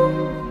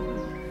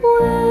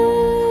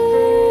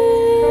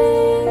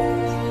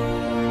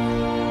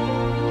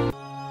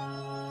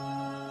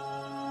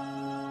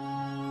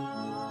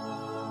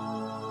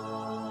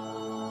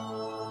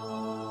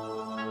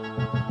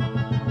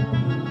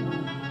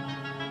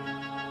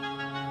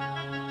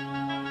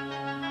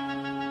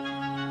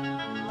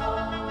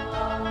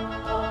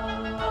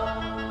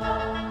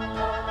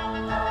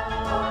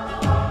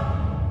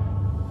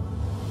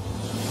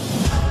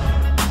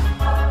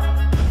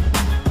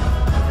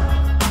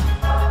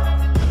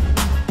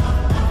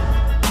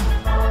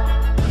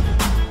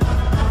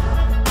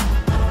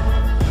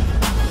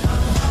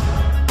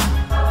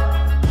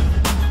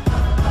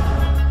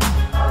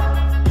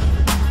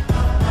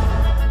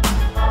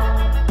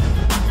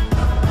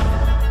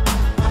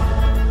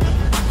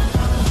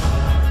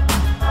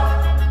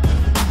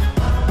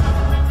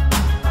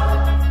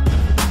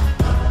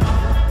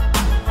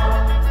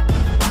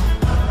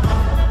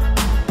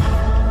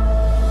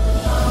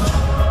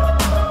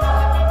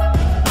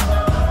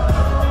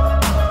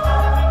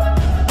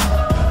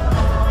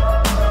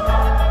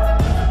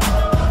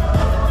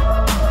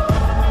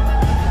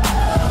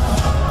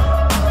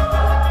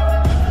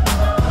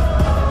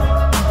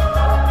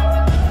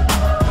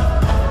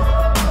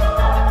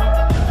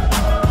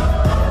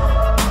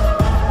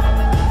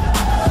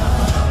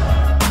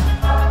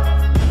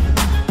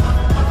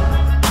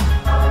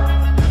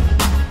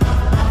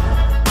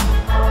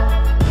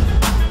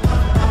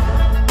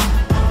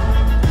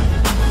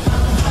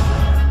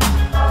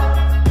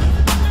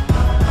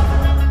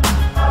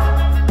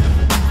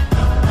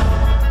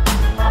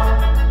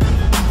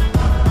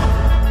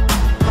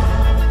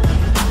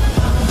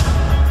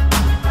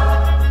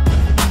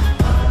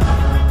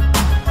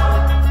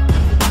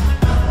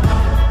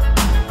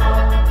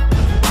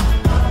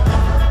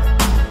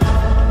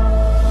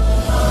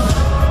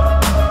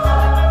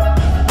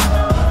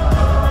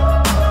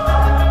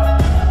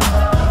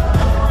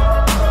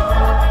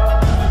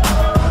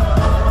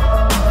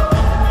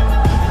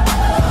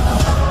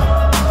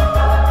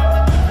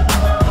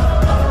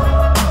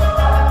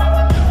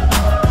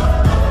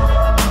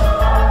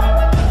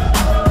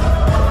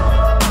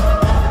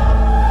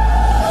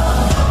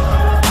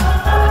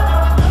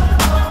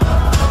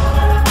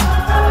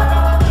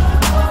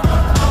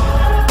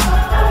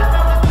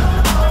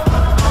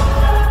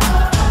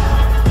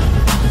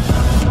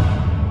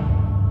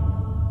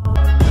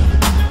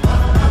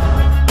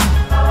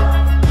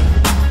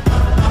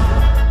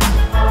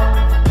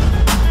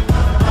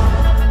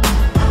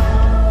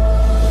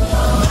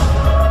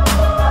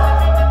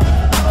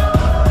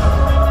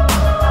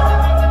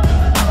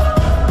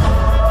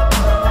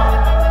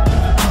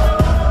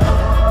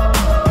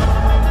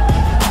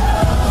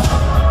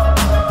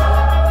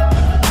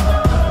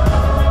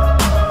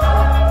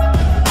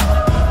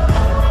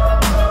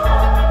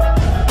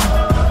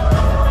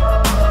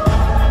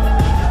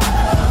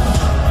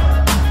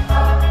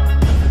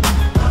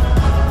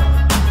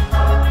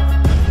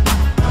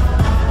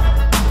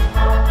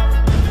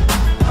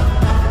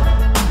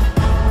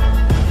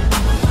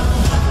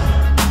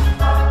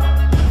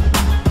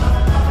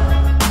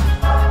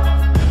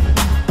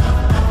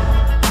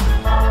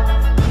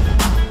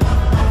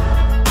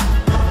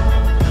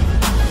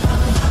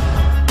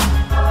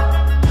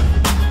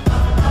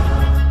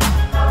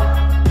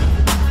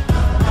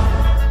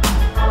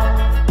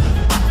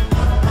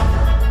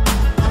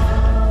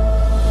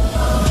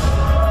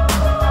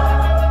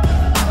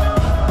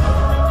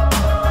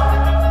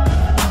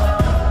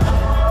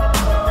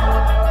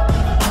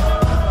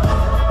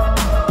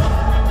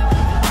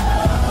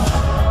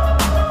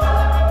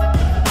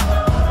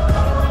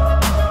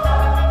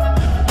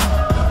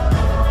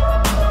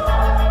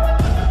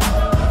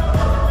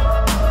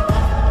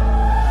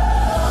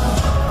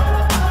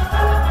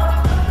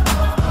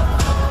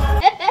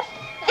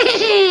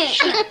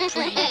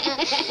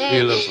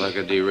 He looks like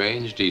a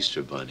deranged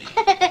Easter bunny.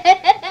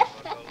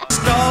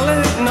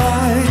 Starlit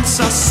nights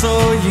I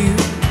saw you,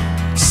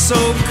 so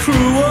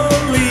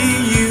cruelly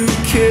you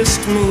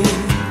kissed me.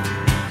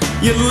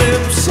 Your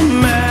lips a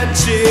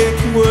magic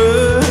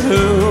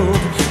world,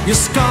 your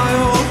sky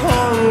all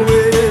hung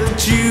with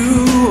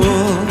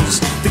jewels.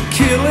 The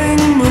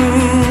killing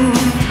moon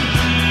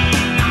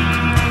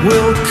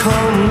will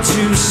come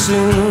too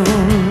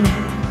soon.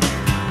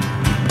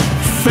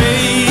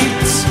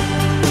 Fate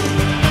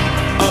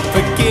up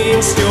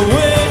against your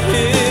will,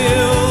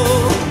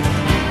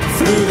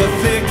 through the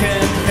thick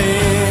and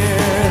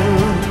thin,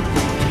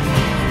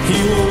 he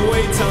will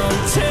wait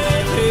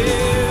until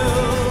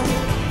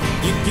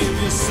you give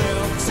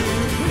yourself to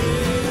him.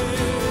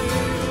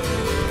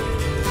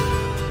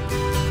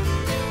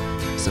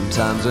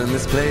 Sometimes when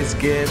this place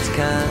gets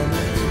kind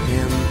of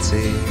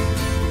empty,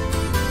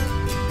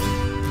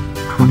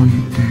 28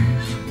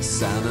 days, the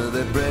sound of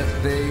their breath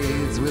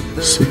fades with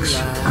the 6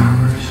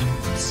 hours,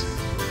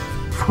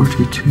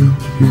 42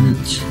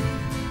 minutes,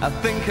 I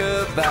think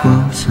about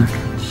 12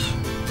 seconds.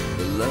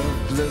 the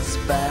loveless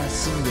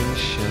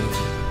fascination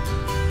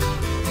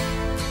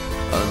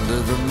under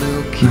the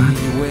Milky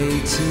Way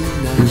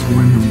tonight. Is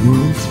when the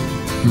world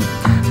will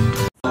end.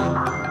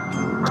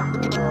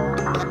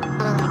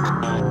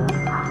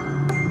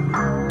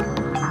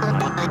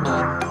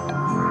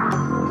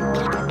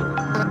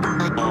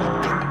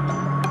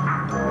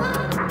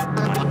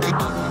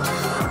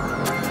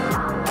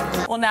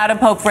 Well, now to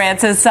Pope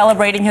Francis,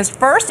 celebrating his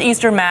first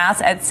Easter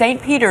Mass at St.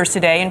 Peter's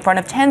today in front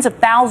of tens of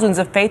thousands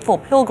of faithful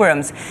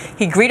pilgrims.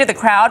 He greeted the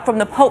crowd from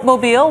the Pope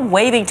Mobile,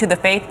 waving to the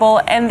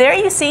faithful, and there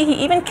you see he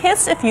even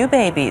kissed a few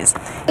babies.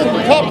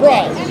 Top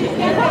prize.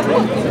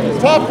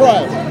 Top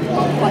prize.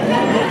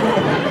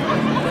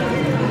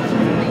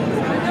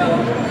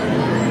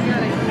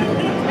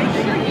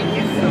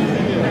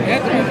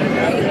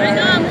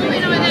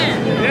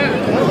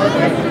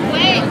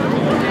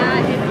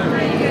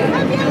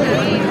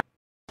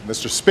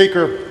 Mr.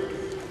 Speaker,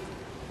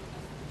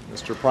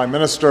 Mr. Prime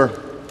Minister,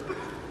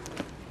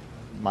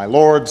 my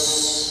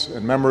lords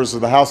and members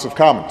of the House of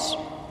Commons,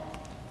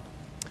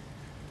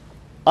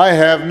 I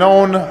have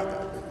known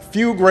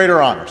few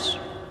greater honors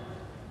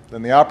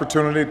than the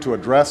opportunity to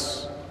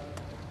address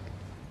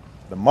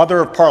the Mother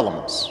of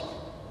Parliaments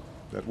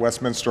at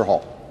Westminster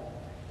Hall.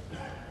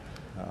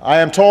 I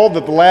am told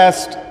that the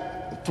last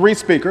 3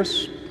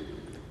 speakers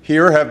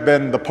here have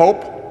been the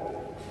Pope,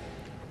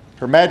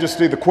 Her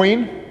Majesty the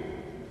Queen,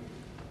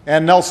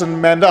 and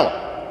Nelson Mandela,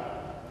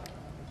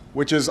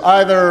 which is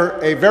either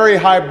a very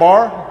high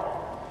bar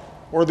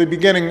or the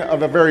beginning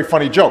of a very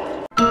funny joke.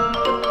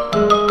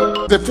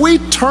 If we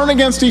turn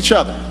against each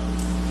other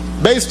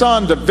based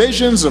on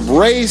divisions of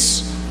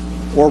race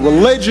or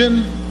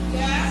religion,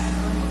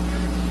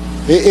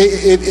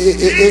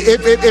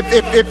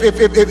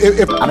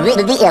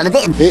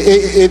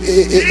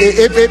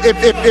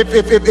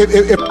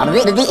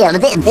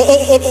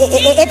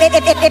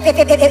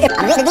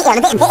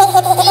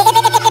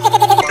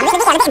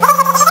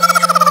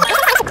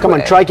 Come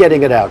on, try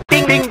getting it out.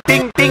 Ding, ding,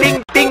 ding, ding,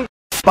 ding, ding,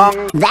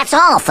 bong. That's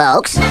all,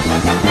 folks.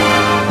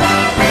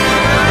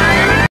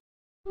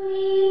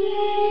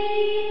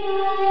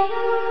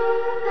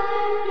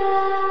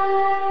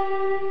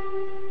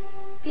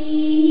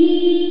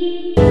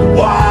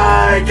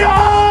 Wake up!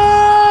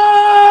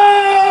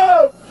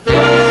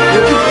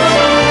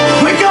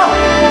 Wake up!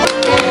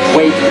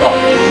 Wake up.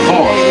 Come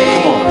on,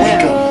 come on,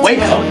 wake up,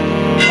 wake up.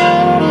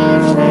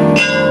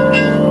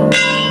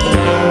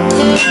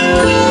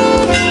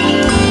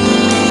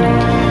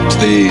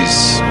 Please,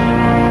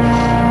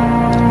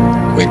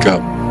 wake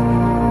up.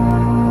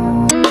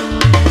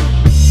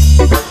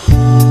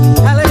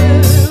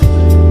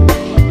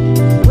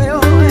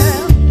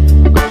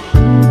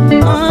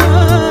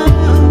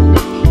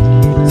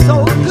 So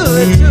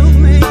good to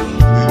me.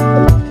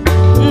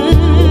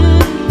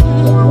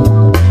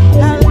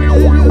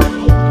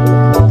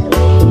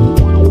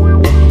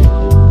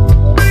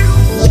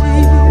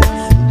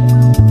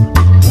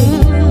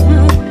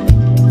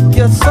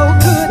 You're so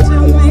good to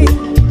me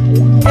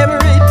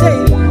every day,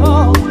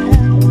 Lord.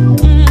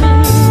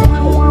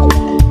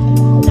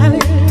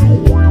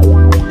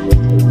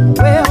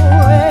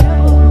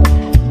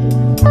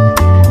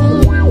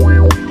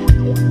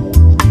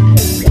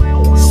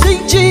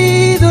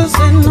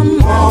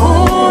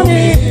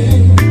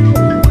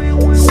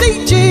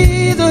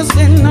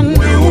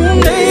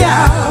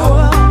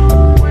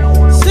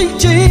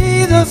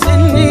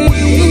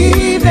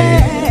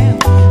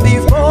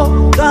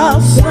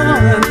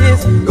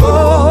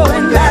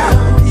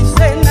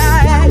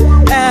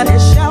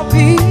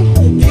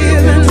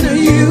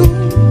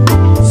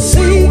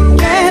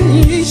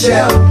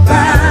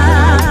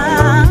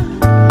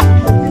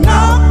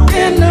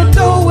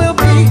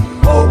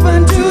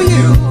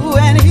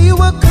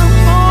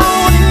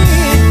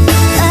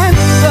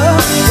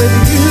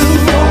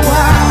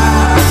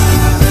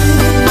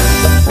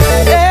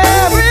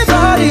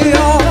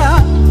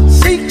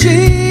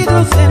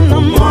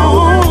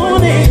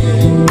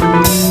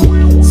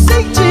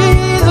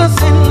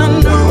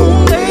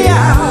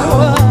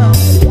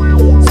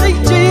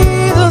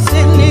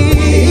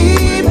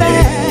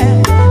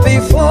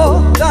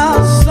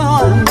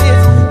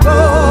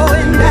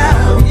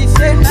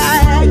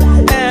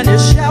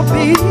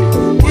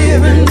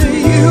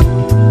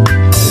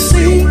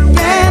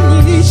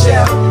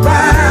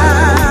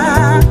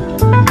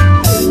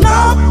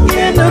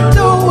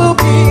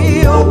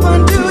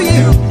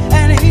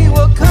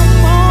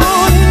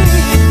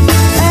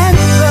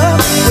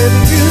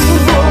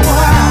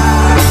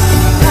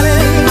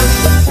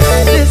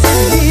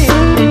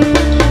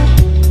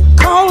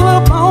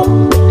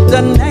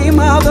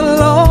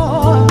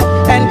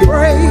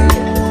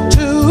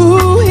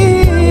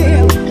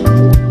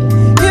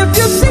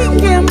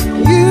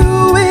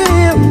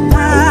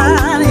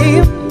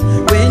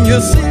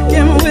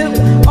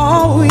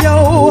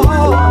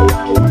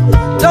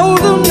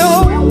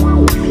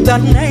 the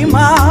name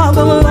of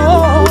the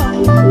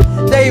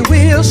Lord, they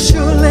will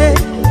surely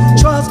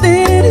trust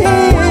in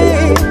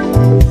Him.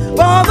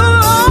 For the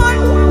Lord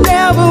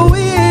never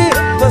will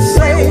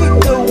forsake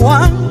the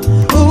one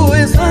who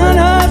is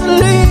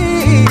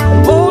honestly,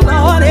 oh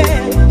Lord,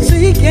 and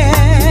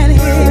seeking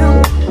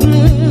Him.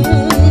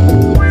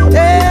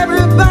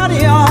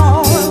 Everybody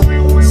on,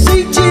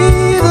 seek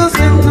Jesus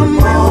in the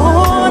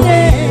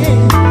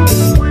morning,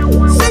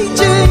 seek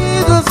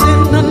Jesus in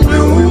the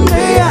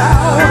noonday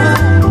hour,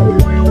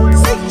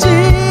 seek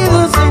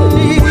Jesus in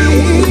the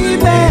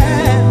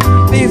evening,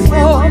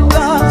 before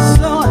the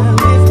sun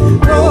is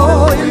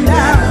going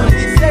down.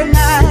 He said,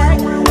 "Knock,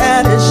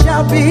 and it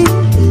shall be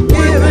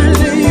given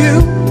to you.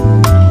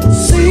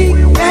 Seek,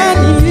 and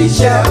ye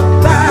shall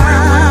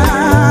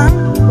find.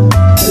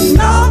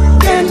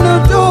 Knock, and the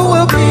door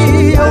will be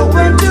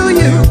open to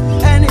you,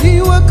 and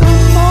He will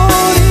come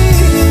on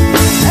in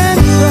and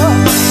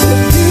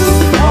trust you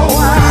a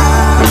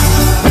while."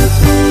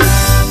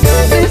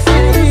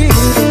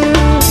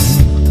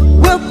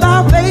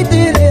 Without faith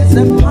it is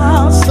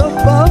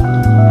impossible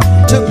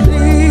to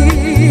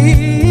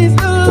please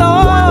the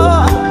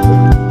Lord.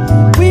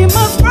 We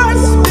must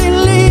first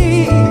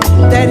believe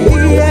that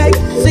He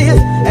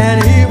exists and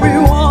He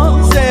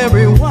rewards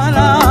every one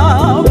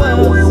of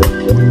us.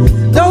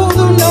 Those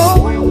who know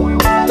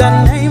the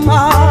name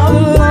of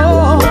the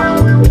Lord,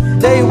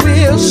 they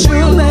will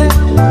surely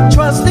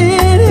trust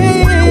in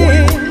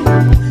Him.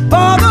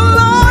 For the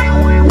Lord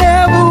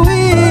never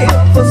will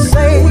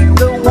forsake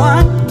the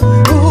one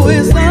who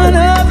is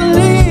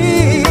honestly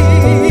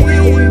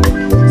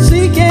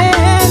seeking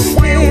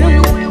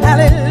Him.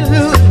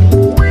 Hallelujah.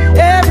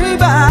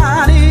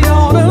 Everybody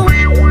ought to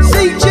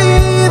seek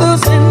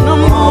Jesus in the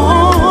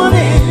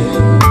morning,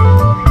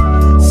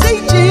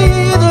 seek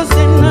Jesus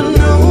in the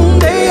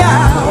noonday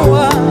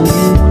hour,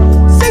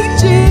 seek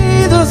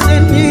Jesus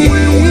in the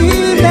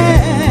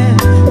evening,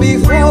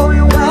 before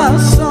the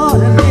sun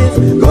is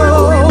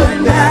going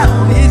down.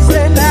 He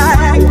said,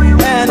 "Knock,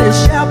 and it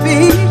shall be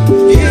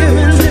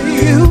given to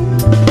you.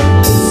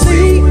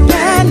 Seek,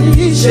 and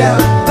ye shall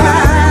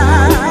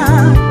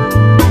find.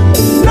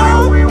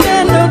 Knock,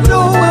 and the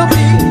door will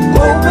be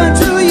open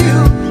to you,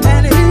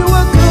 and He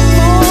will come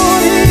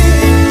on in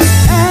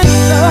and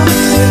sup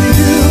with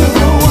you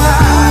a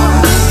while."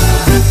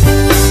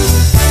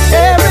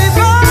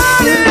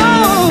 Everybody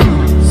on,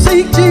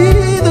 seek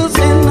Jesus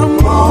in the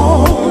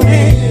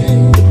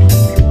morning,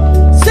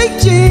 seek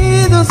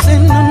Jesus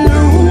in the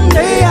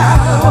noonday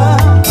hour,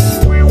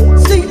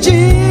 seek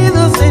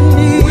Jesus in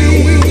the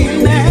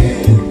evening,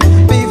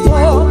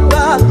 before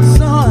the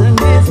sun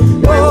is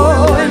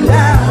going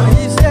down.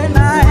 He said,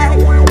 "Knock,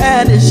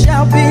 and it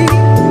shall be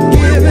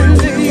given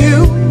to you.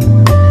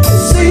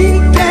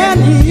 Seek, and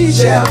ye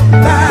shall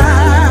find.